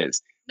think it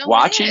is. No,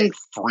 watching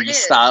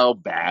freestyle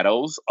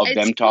battles of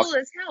them talk. It's cool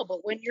as hell,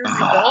 but when you're an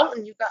adult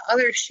and you've got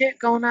other shit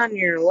going on in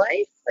your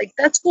life, like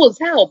that's cool as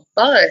hell,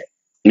 but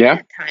you don't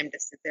have time to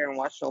sit there and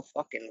watch no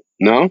fucking.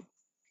 No?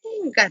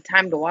 You ain't got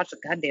time to watch the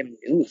goddamn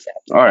news.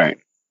 All right.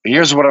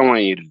 Here's what I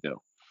want you to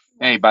do.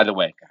 Hey, by the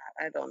way,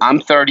 I don't know. I'm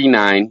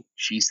 39.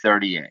 She's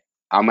 38.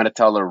 I'm going to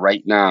tell her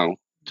right now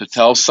to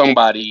tell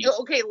somebody.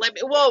 Okay, let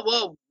me.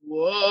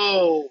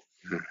 Whoa.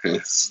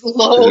 Let's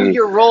slow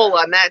your roll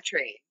on that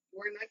train.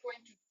 We're not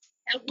going to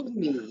tell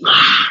me.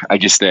 I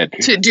just did.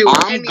 To do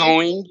I'm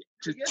going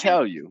to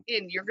tell you.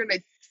 And you're going to.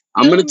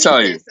 I'm going to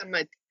tell you. I'm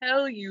going to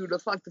tell you to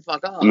fuck the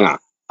fuck off. No.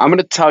 I'm going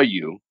to tell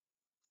you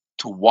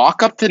to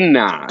walk up to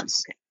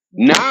Nas. Okay.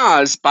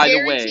 Nas, by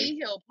the way.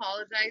 He'll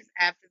apologize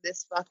after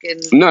this fucking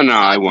No,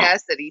 I won't.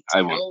 That he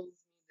tells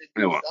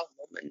I won't.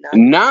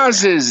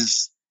 Nas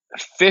is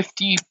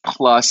 50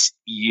 plus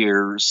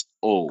years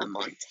old. I'm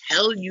gonna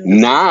tell you.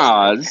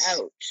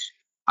 Nas,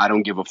 I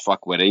don't give a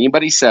fuck what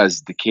anybody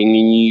says. The king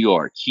of New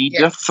York. He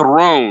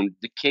dethroned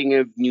the king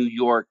of New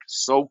York,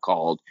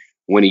 so-called,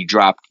 when he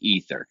dropped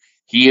Ether.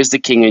 He is the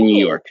king of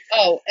New York.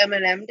 Oh,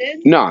 Eminem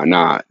did? No.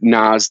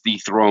 Nas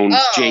dethroned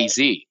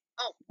Jay-Z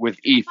with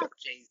Ether.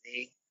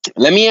 Jay-Z.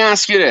 Let me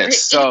ask you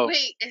this.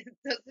 Wait,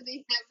 doesn't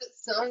he have a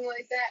song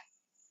like that?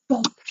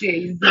 Fuck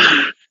Jay-Z.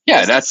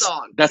 Yeah, that's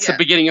the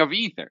beginning of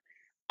Ether.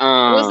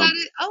 Was that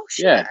it? Oh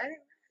shit. Yeah.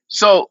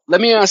 So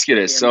let me ask you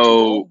this.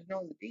 So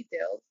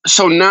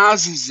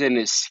Nas is in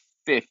his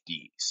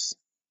 50s.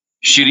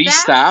 Should he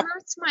stop? That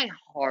hurts my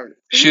heart.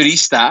 Should he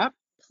stop?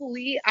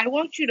 Please, I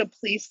want you to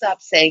please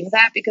stop saying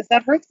that because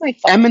that hurts my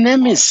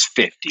Eminem is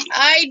 50.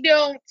 I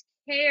don't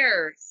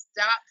care.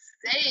 Stop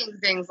saying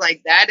things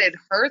like that. It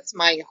hurts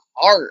my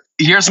heart.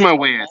 Here's my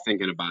way of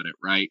thinking about it,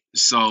 right?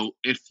 So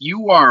if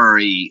you are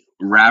a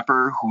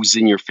rapper who's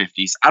in your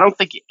 50s, I don't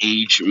think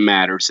age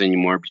matters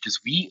anymore because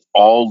we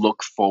all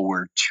look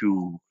forward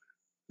to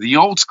the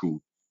old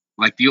school,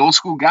 like the old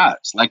school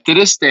guys. Like to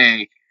this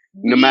day,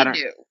 no matter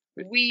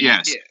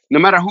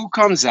who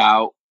comes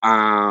out,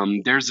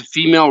 there's a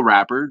female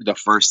rapper. The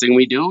first thing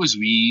we do is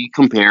we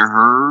compare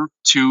her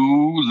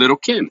to Lil'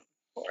 Kim.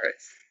 Of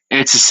course. And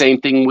it's the same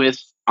thing with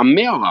a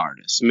male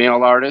artist.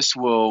 Male artists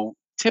will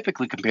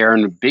typically compare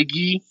him to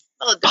Biggie,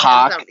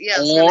 Pac,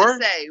 or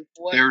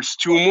there's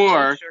two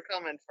more.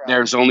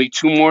 There's only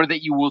two more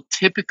that you will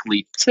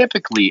typically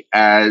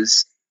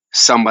as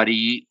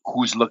somebody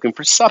who's looking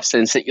for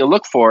substance that you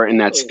look for, and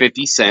that's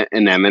 50 Cent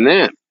and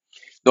Eminem.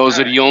 Those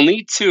are the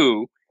only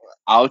two.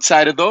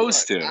 Outside of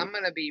those two, I'm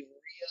gonna be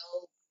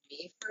real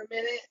me for a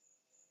minute.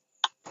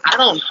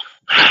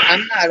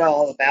 I'm not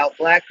all about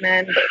black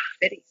men, but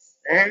 50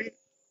 Cent.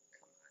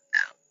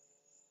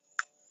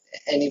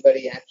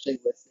 Anybody actually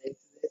listening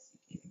to this?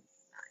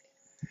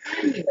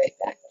 Anyway,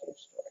 back to the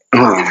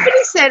story. 50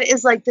 Cent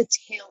is like the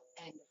tail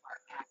end of our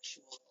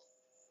actual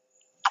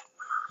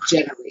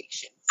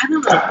generation. I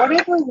don't know.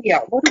 Whatever we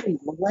are, what are we?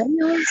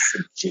 Millennials?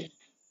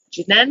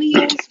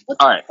 Genennials? What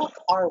the fuck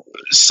are we?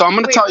 So I'm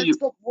gonna tell you.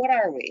 What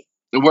are we?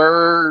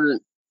 Are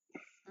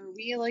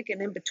we like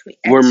an in-between?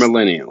 We're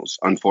millennials,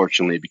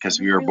 unfortunately, because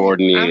we were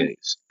born in the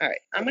 80s. All right,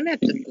 I'm going to have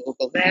to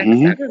Google that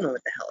because I don't know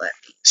what the hell that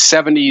means.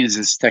 70s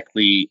is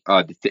technically,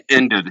 the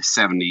end of the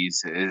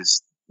 70s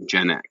is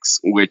Gen X,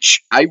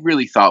 which I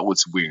really thought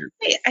was weird.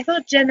 Wait, I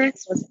thought Gen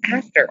X was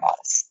after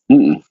us.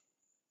 Mm-mm.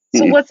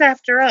 So what's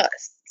after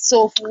us?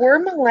 So if we're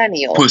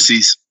millennials...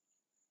 Pussies.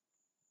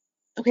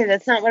 Okay,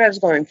 that's not what I was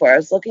going for. I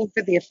was looking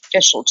for the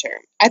official term.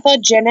 I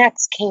thought Gen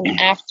X came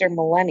after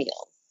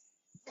millennials.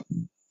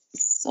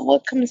 So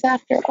what comes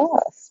after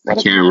us? I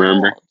can't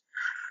remember.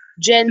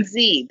 Gen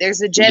Z.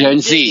 There's a Gen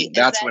Z.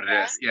 That's what it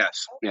is.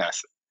 Yes.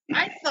 Yes.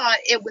 I thought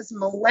it was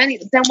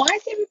millennials. Then why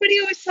is everybody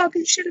always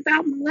talking shit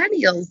about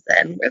millennials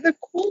then? We're the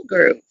cool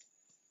group.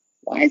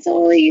 Why is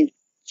only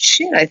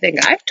shit? I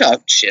think I've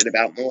talked shit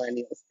about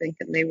millennials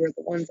thinking they were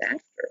the ones after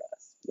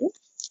us. Oops.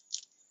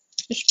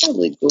 I should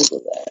probably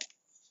Google that.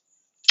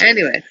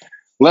 Anyway.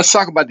 Let's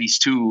talk about these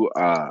two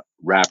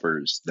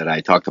rappers that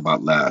I talked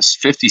about last.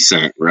 50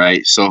 Cent,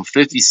 right? So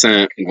 50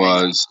 Cent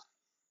was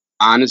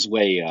on his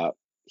way up.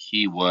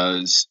 He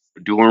was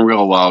doing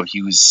real well.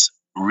 He was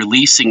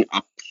releasing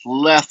a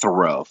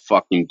plethora of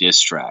fucking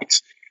diss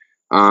tracks.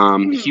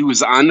 He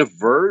was on the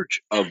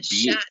verge of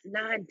being shot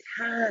 9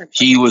 times.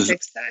 He was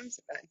 6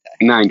 times or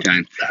 9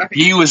 times. Sorry.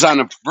 He was on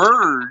the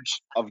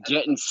verge of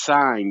getting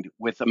signed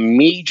with a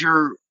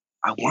major.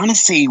 I want to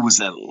say it was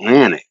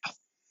Atlantic.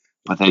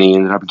 But then he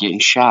ended up getting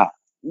shot.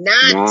 9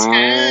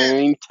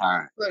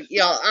 times. Look,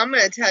 y'all, I'm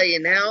going to tell you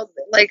now,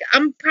 like,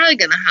 I'm probably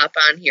going to hop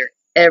on here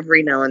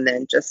every now and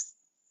then just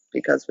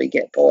because we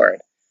get bored.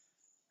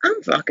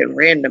 I'm fucking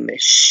random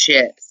as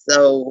shit,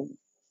 so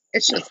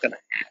it's just going to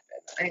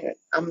happen.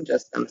 I'm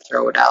just going to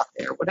throw it out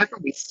there. Whatever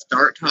we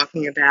start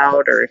talking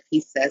about, or if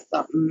he says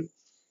something,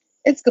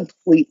 it's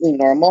completely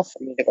normal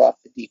for me to go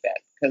off the deep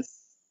end, because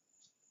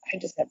I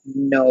just have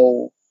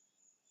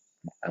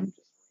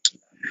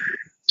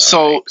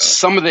So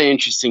some of the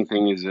interesting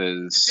things is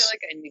I feel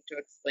like I need to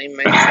explain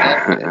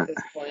myself at this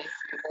point.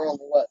 We're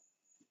only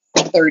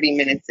 30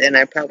 minutes in.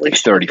 I probably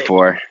should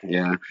 34.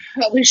 Yeah.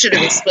 Probably should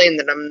have explained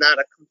that I'm not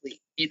a complete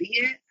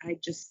idiot. I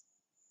just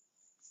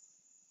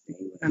say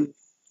what I'm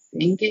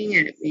thinking,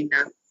 and it may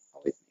not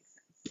always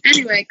make sense.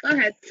 Anyway, go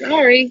ahead.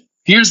 Sorry.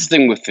 Here's the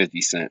thing with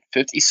 50 Cent.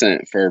 50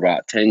 Cent for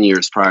about 10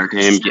 years prior to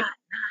him.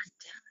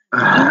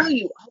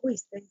 You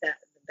always think that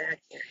in the back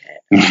of your head.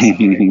 I'm sorry, but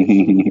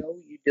you know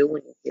you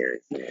doing here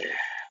is me.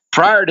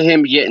 Prior to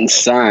him getting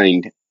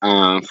signed,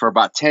 for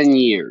about 10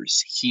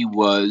 years, he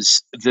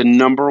was the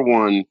number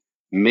one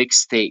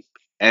mixtape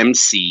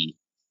MC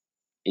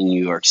in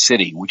New York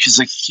City, which is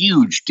a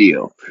huge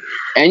deal.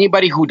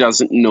 Anybody who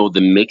doesn't know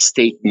the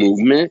mixtape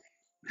movement,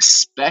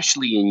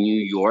 especially in New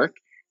York,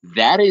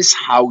 that is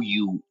how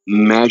you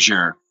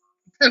measure.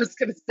 I was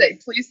gonna say,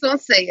 please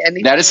don't say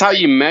anything. That is how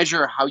you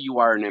measure how you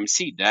are an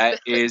MC. That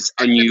is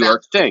a New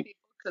York thing.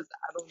 Because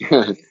I don't know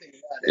anything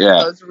about it.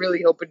 Yeah. I was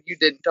really hoping you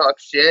didn't talk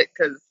shit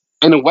because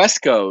in the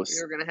West Coast,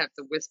 we were gonna have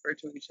to whisper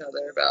to each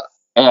other about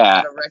yeah,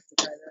 how to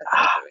rectify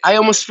that. I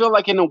almost feel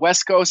like in the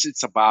West Coast,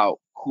 it's about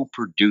who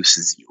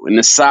produces you. In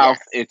the South,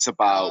 it's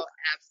about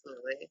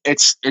absolutely.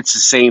 It's the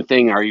same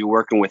thing. Are you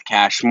working with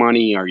Cash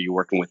Money? Are you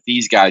working with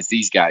these guys?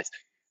 These guys.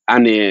 I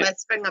mean,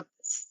 let's bring up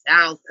the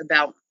South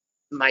about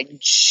my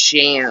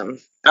jam.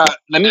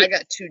 Let me. I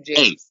got two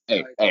jams.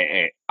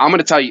 Hey! I'm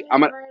gonna tell you.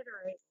 I'm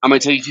gonna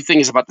tell you a few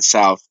things about the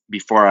South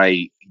before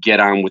I get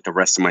on with the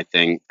rest of my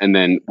thing, and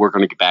then we're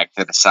gonna get back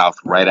to the South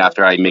right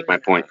after I make my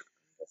point.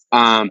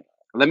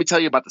 Let me tell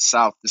you about the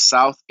South. The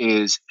South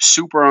is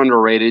super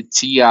underrated.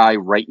 T.I.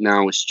 right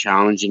now is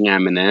challenging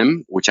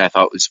Eminem, which I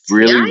thought was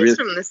really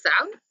from the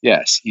South.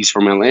 Yes, he's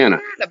from Atlanta. I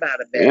heard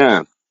about it.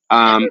 Yeah.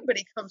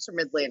 Everybody comes from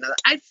Atlanta.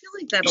 I feel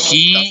like that almost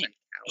doesn't count.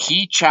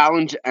 He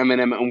challenged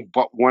Eminem,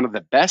 but one of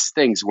the best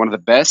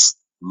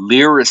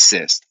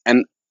lyricists,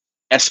 and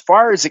as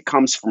far as it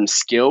comes from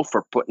skill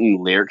for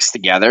putting lyrics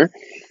together,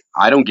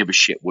 I don't give a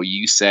shit what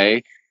you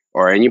say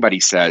or anybody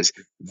says.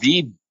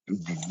 The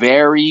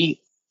very,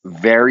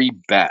 very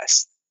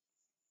best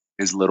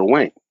is Lil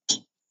Wayne.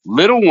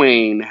 Lil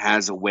Wayne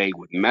has a way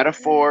with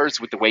metaphors,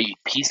 with the way he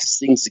pieces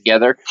things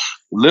together.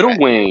 Lil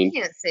Wayne. I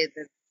can't say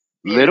that.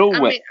 Lil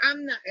Wayne.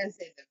 I'm not gonna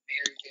say the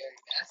very, very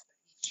best.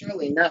 He's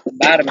surely not the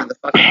bottom of the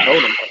fucking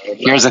totem pole.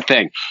 Here's the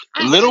thing,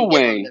 Lil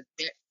Wayne.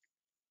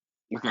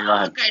 Okay, go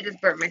ahead. Look, I just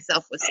burnt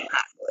myself with some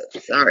hot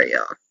glue. Sorry,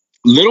 y'all.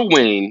 Lil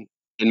Wayne,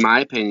 in my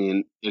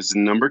opinion, is the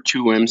number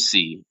 2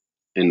 MC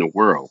in the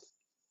world.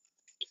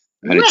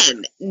 When?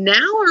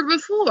 Now or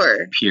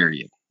before?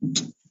 Period.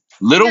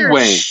 Lil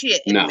Wayne.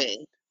 No.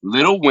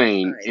 Lil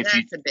Wayne. Right,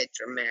 that's a bit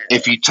dramatic.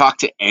 If you talk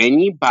to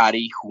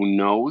anybody who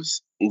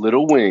knows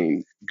Lil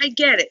Wayne, I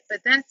get it,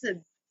 but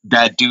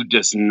that dude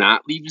does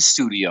not leave the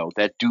studio.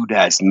 That dude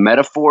has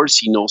metaphors.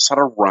 He knows how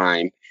to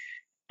rhyme.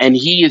 And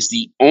he is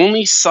the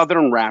only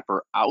Southern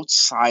rapper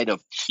outside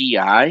of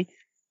T.I.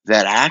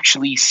 that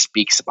actually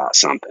speaks about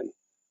something.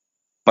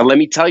 But let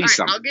me tell you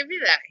something. I'll give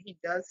you that. He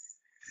does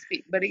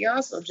speak, but he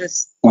also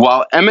just...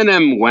 While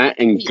Eminem went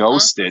and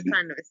ghosted... He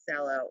also kind of a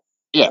sellout.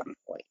 Yeah.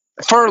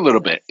 For a little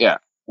bit, yeah.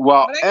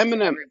 While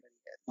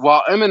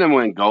Eminem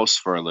went ghost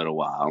for a little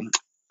while...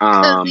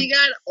 Because he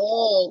got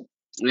old.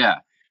 Yeah.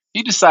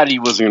 He decided he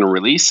wasn't going to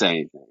release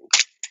anything.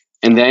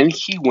 And then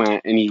he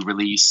went and he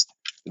released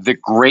the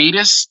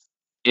greatest...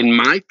 In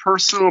my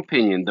personal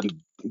opinion,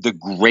 the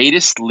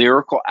greatest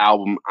lyrical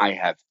album I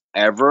have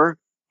ever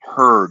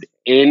heard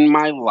in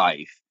my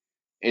life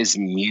is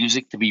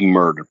Music to Be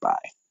Murdered By.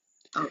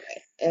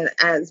 Okay. And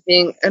as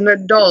being an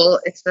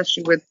adult,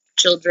 especially with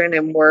children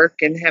and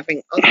work and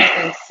having other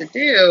things to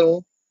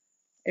do,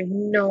 I have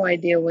no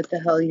idea what the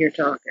hell you're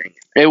talking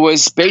about. It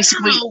was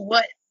basically... I don't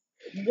know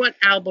what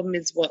album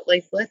is what.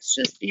 Like, let's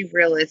just be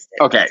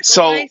realistic. Okay,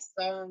 so...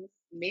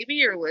 Maybe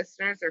your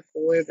listeners are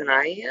cooler than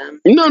I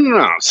am.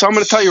 No. So I'm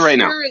going to tell you right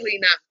now. Surely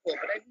not cool,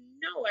 but I have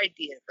no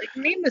idea. Like,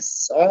 name a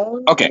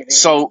song. Okay,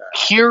 so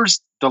here's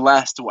the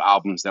last 2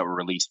 albums that were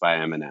released by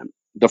Eminem.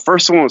 The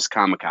first one was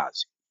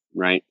Kamikaze,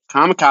 right?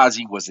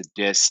 Kamikaze was a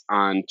diss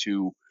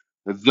onto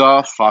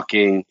the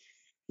fucking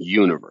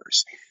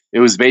universe. It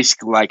was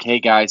basically like, hey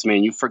guys,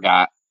 man, you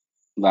forgot.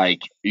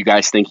 Like, you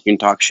guys think you can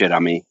talk shit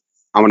on me.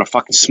 I'm going to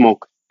fucking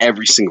smoke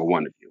every single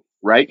one of you.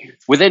 Right?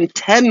 Within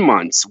 10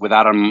 months,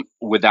 without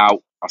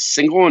a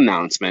single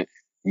announcement,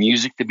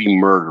 Music to Be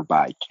Murdered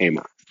By came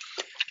out.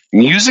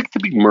 Music to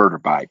Be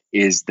Murdered By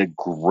is the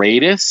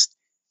greatest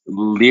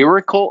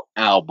lyrical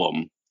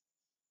album,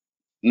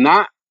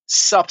 not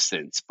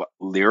substance, but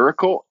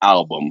lyrical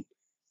album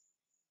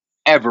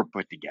ever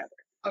put together.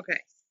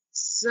 Okay,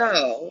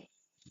 so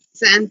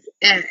since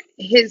at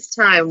his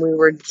time we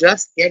were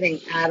just getting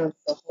out of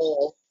the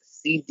whole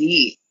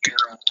CD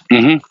era,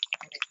 mm-hmm. It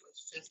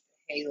was just,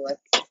 hey,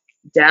 let's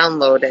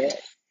download it.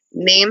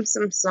 Name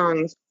some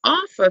songs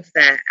off of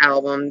that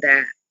album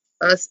that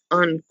us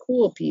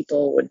uncool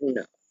people would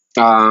know.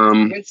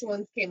 Which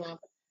ones came off?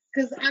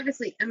 Because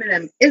obviously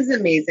Eminem is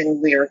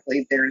amazing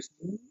lyrically. There's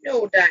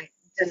no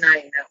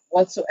denying that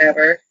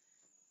whatsoever.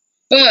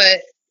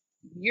 But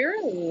you're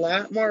a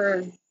lot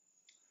more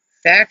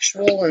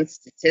factual and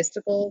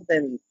statistical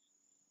than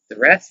the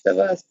rest of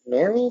us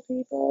normal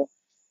people.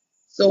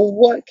 So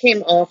what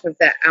came off of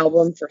that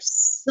album for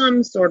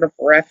some sort of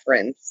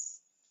reference?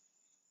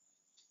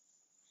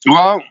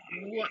 Well,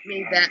 what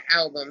made that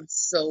album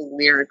so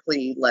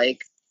lyrically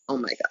like, oh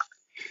my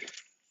god?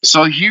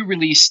 So he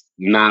released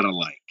Not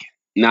Alike.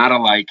 Not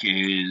Alike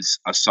is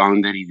a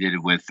song that he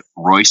did with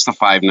Royce the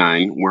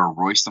 5'9", where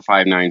Royce the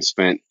 5'9"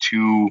 spent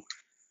two,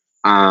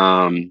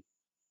 man,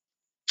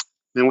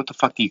 what the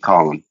fuck do you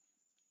call them?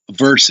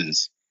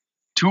 Verses.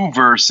 Two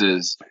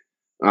verses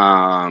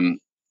to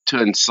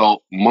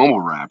insult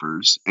mumble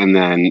rappers. And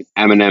then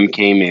Eminem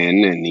came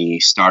in and he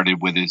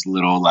started with his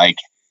little, like,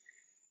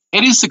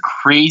 it is the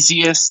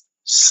craziest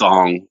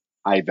song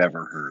I've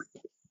ever heard.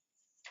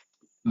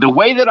 The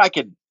way that I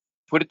could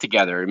put it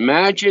together,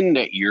 imagine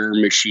that you're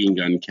Machine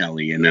Gun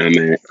Kelly and I'm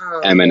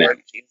Eminem,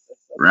 Lord Jesus,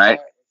 right?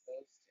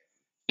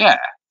 Yeah.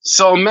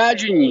 So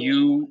imagine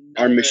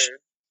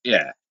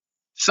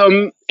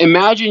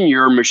imagine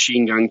you're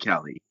Machine Gun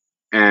Kelly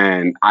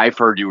and I've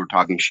heard you were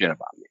talking shit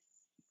about me,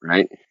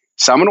 right?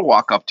 So I'm gonna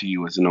walk up to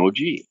you as an OG.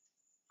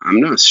 I'm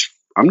not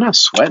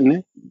sweating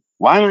it.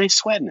 Why am I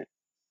sweating it?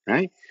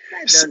 Right?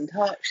 I done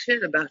talk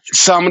shit about you.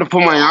 So I'm gonna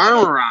put my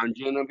arm around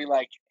you and I'll be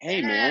like,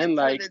 "Hey, man,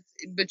 like."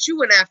 But you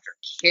went after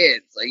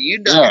kids, like you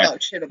done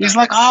talk shit about. He's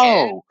like,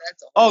 "Oh,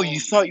 you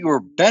thought you were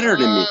better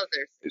than me."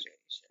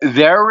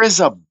 There is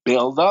a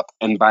buildup,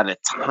 and by the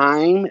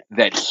time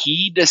that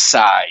he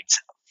decides,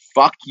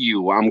 "Fuck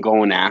you, I'm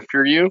going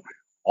after you,"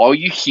 all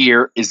you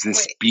hear is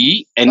this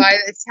beat, and by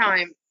the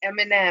time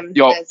Eminem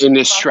says, in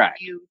this track,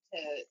 you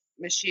to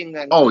Machine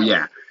Gun. Oh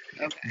yeah,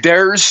 okay.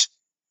 There's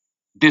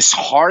this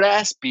hard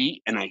ass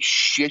beat, and I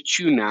shit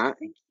you not,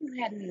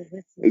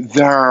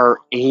 there are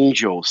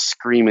angels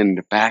screaming in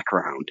the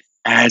background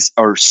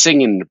or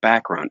singing in the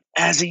background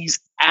as he's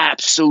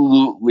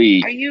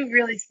absolutely. Are you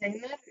really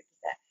singing that?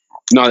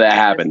 No, that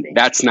happened.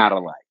 That's not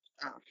Alike.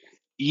 Oh.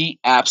 He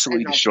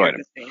absolutely destroyed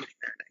him.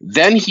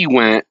 Then he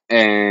went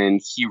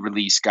and he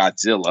released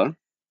Godzilla.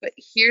 But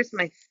here's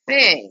my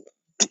thing.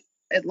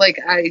 Like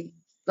I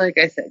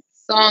said,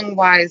 song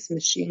wise,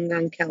 Machine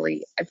Gun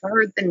Kelly. I've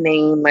heard the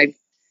name.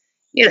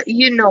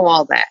 You know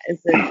all that. As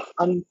an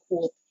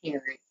uncool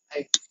parent,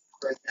 I've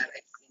heard that.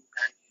 I've seen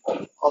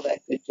that. All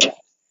that good jazz.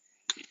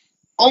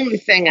 Only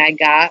thing I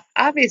got,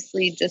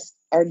 obviously, just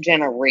our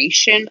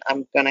generation.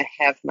 I'm gonna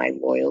have my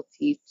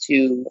loyalty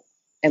to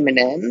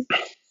Eminem.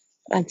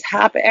 On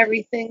top of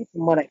everything,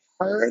 from what I've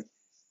heard,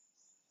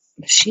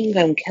 Machine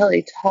Gun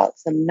Kelly talked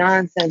some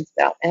nonsense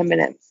about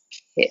Eminem's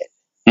kid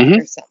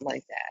or something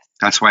like that.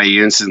 That's why he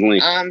instantly.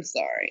 I'm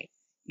sorry.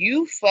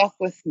 You fuck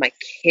with my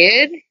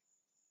kid.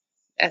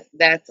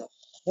 That's a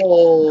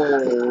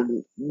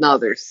whole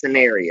nother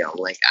scenario.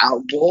 Like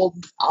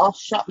I'll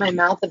shut my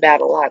mouth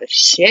about a lot of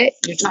shit.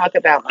 You talk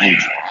about my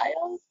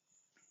child,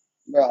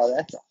 bro.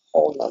 That's a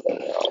whole nother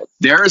world.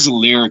 There is a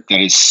lyric that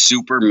is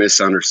super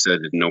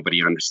misunderstood that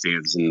nobody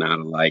understands and Not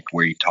Alike,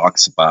 where he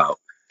talks about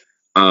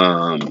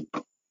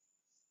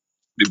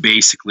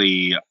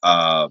basically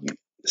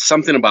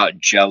something about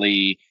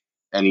jelly,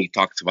 and he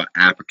talks about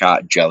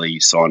apricot jelly,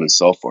 so on and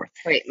so forth.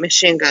 Wait,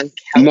 Machine Gun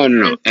Kelly?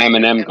 No.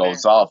 Eminem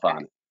goes off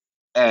on it.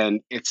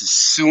 And it's as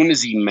soon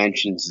as he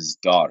mentions his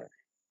daughter.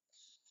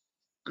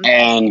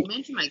 And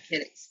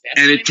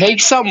it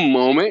takes a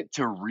moment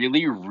to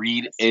really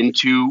read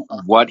into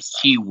what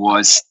he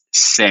was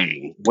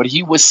saying. What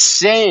he was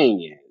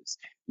saying is,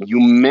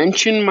 you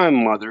mention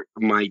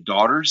my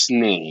daughter's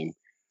name,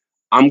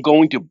 I'm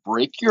going to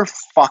break your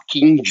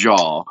fucking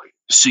jaw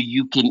so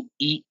you can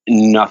eat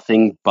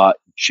nothing but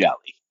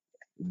jelly.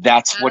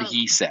 That's what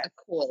he said.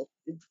 Cool.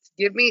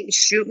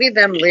 Shoot me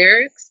them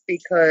lyrics,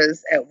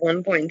 because at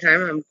one point in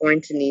time I'm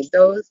going to need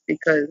those,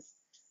 because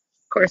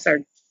of course our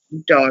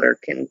daughter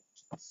can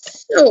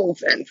so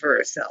fend for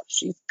herself.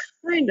 She's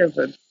kind of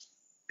a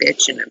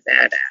bitch and a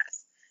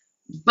badass.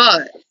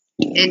 But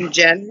in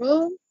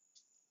general,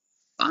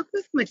 fuck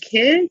with my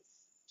kids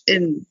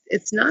and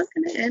it's not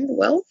going to end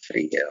well for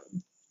you.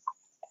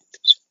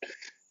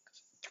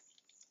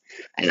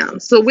 I know.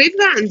 So we've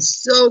gotten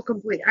so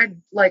complete.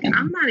 I'm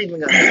not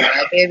even going to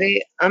lie,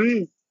 baby.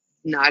 I'm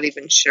not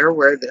even sure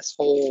where this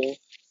whole...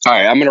 All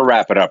right, I'm going to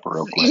wrap it up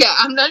real quick. Yeah,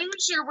 I'm not even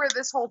sure where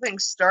this whole thing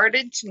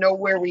started to know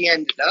where we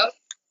ended up.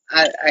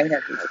 I have no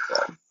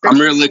clue. I'm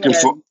really looking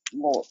for...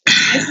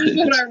 This is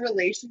what our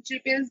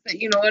relationship is, but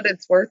you know what?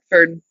 It's worked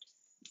for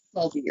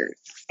 12 years.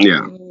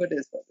 Yeah. It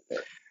is what it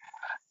is.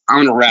 I'm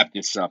going to wrap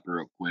this up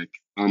real quick.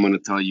 I'm going to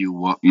tell you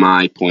what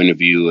my point of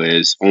view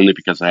is, only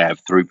because I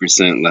have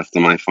 3% left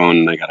on my phone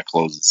and I got to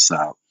close this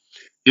out.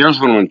 Here's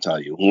what I'm going to tell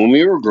you. When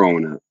we were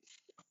growing up,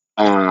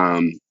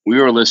 we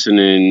were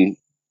listening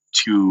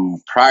to,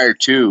 prior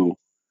to,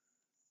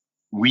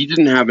 we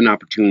didn't have an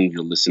opportunity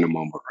to listen to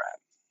mumble rap.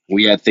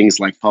 We had things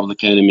like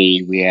Public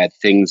Enemy. We had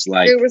things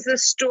like... There was a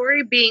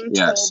story being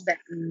told that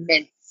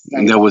meant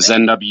something. There was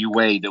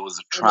NWA. There was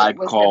a Tribe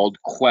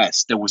Called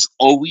Quest. There was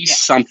always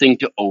something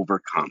to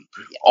overcome.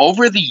 Yeah.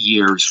 Over the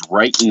years,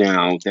 right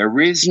now, there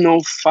is no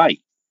fight.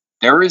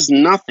 There is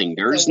nothing.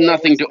 There is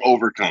nothing to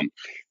overcome.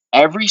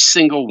 Every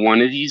single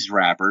one of these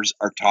rappers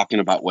are talking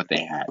about what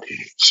they had.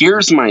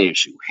 Here's my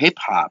issue.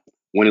 Hip-hop,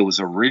 when it was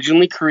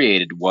originally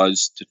created,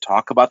 was to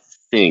talk about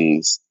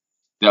things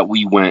that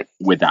we went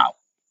without.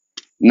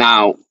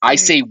 Now, I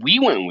say we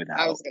went without.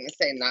 I was going to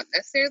say not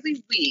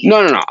necessarily we.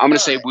 No. I'm going to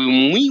say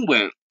when we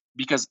went,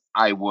 because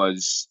I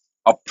was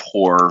a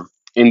poor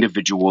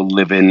individual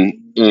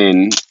living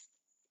in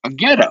a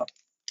ghetto.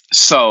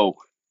 So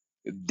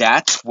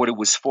that's what it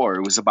was for.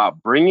 It was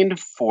about bringing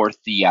forth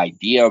the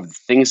idea of the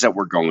things that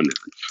were going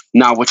on.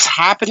 Now, what's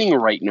happening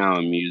right now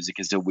in music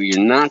is that we are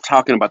not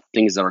talking about the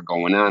things that are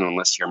going on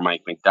unless you're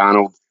Mike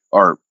Macdonald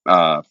or,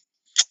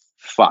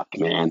 fuck,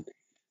 man,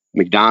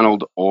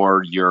 Macdonald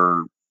or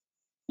you're,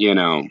 you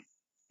know,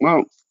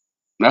 well,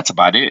 that's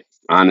about it,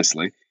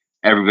 honestly.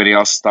 Everybody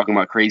else is talking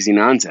about crazy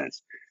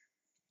nonsense.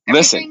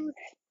 Listen, Everything,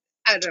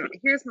 I don't know.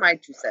 Here's my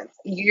 2 cents.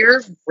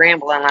 You're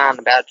rambling on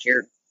about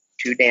your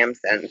 2 damn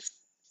cents.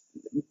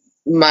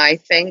 My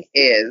thing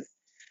is,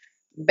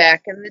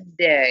 back in the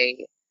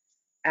day,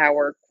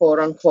 our quote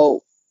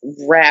unquote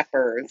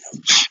rappers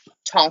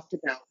talked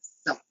about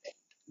something.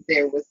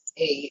 There was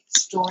a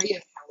story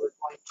of how we're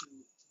going to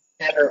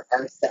better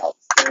ourselves.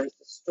 There was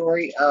a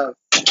story of,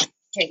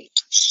 hey,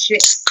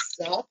 shit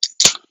sucks,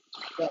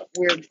 but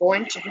we're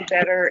going to do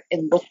better,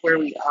 and look where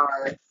we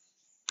are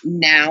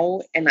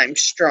now, and I'm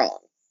strong.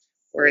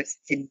 Whereas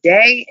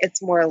today,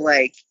 it's more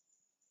like,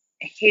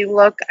 hey,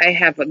 look, I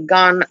have a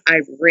gun,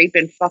 I rape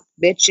and fuck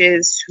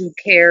bitches, who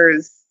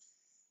cares?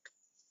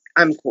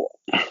 I'm cool.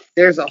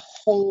 There's a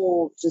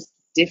whole just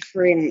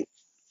different.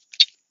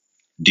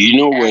 do you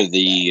know where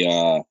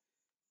the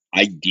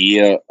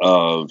idea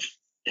of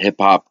hip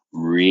hop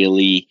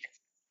really,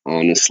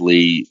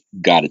 honestly,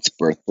 got its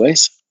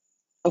birthplace?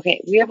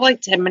 Okay, we have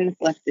like 10 minutes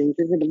left, and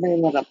you're going to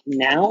bring that up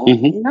now?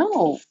 Mhm.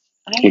 No,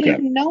 I Okay.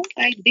 have no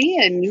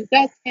idea, and you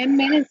got 10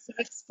 minutes to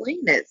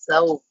explain it.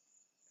 So,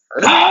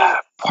 hurry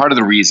up. Part of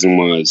the reason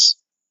was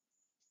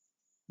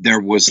there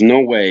was no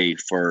way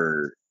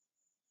for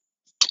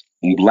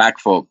black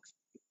folk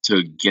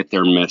to get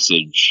their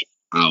message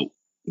out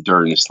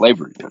during the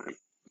slavery time.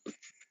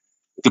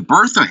 The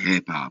birth of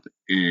hip hop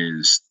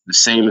is the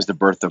same as the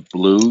birth of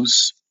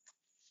blues.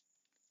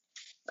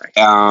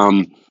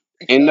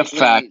 In the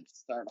fact,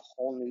 start a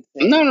whole new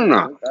thing.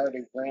 no. We've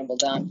already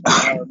rambled on for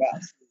an hour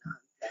about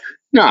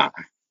No,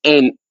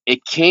 and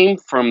it came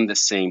from the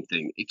same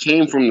thing. It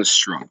came from the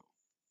struggle.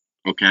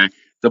 Okay,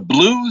 the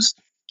blues.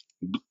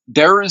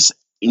 There is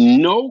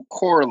no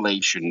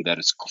correlation that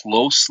is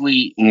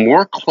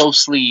more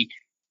closely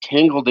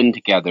tangled in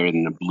together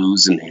than the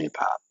blues and hip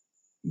hop.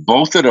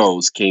 Both of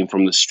those came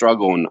from the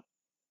struggle and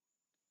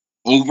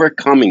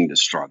overcoming the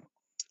struggle.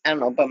 I don't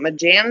know, but my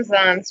jam's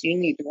on, so you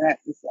need to wrap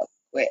this up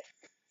quick.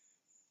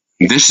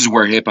 This is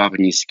where hip hop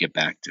needs to get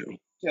back to. Do you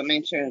want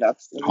me to turn it up?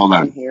 So Hold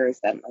on. Here is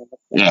that motherfucker.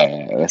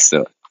 Yeah, let's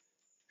do it.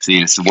 See,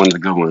 this is one of the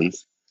good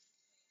ones.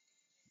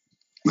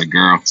 My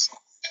girl.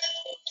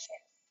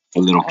 A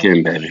little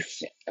Kim, baby.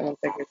 I don't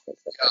think it's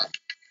supposed to.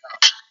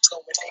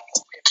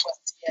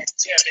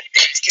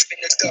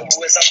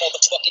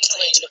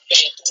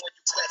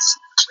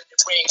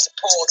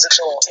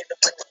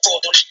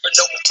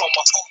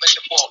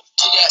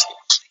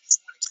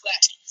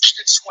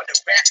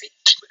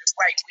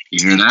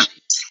 You hear that?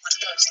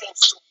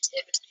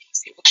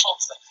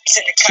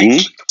 Hmm?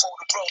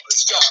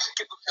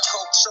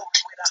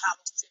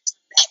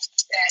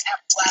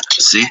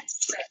 See?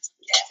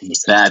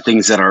 Bad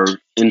things that are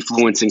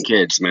influencing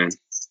kids, man.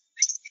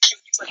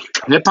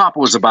 Hip hop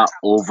was about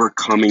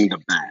overcoming the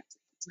bad.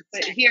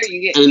 But here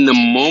you get in the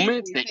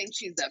moment that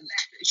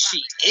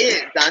she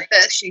is, not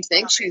that she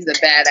thinks she's a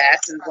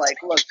badass. Is like,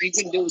 look, you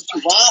can do what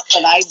you want,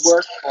 but I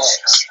work for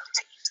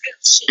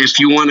it. If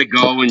you want to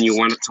go and you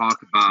want to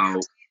talk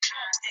about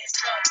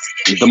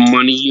the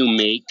money you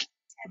make,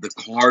 the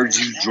cars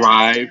you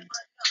drive,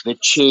 the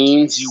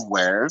chains you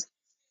wear,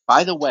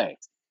 by the way,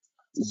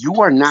 you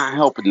are not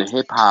helping the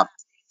hip hop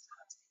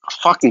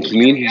fucking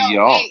community at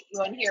all. Hey, you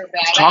want to hear a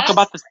badass? Talk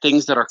about the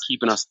things that are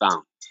keeping us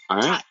down. All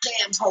right?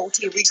 Damn hoe,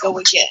 here we go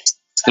again.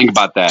 Think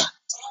about that.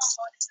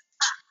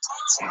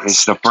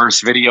 It's the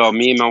first video of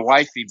me and my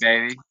wifey,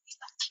 baby.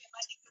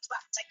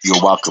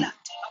 You're welcome.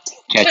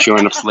 Catch you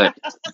on the flip.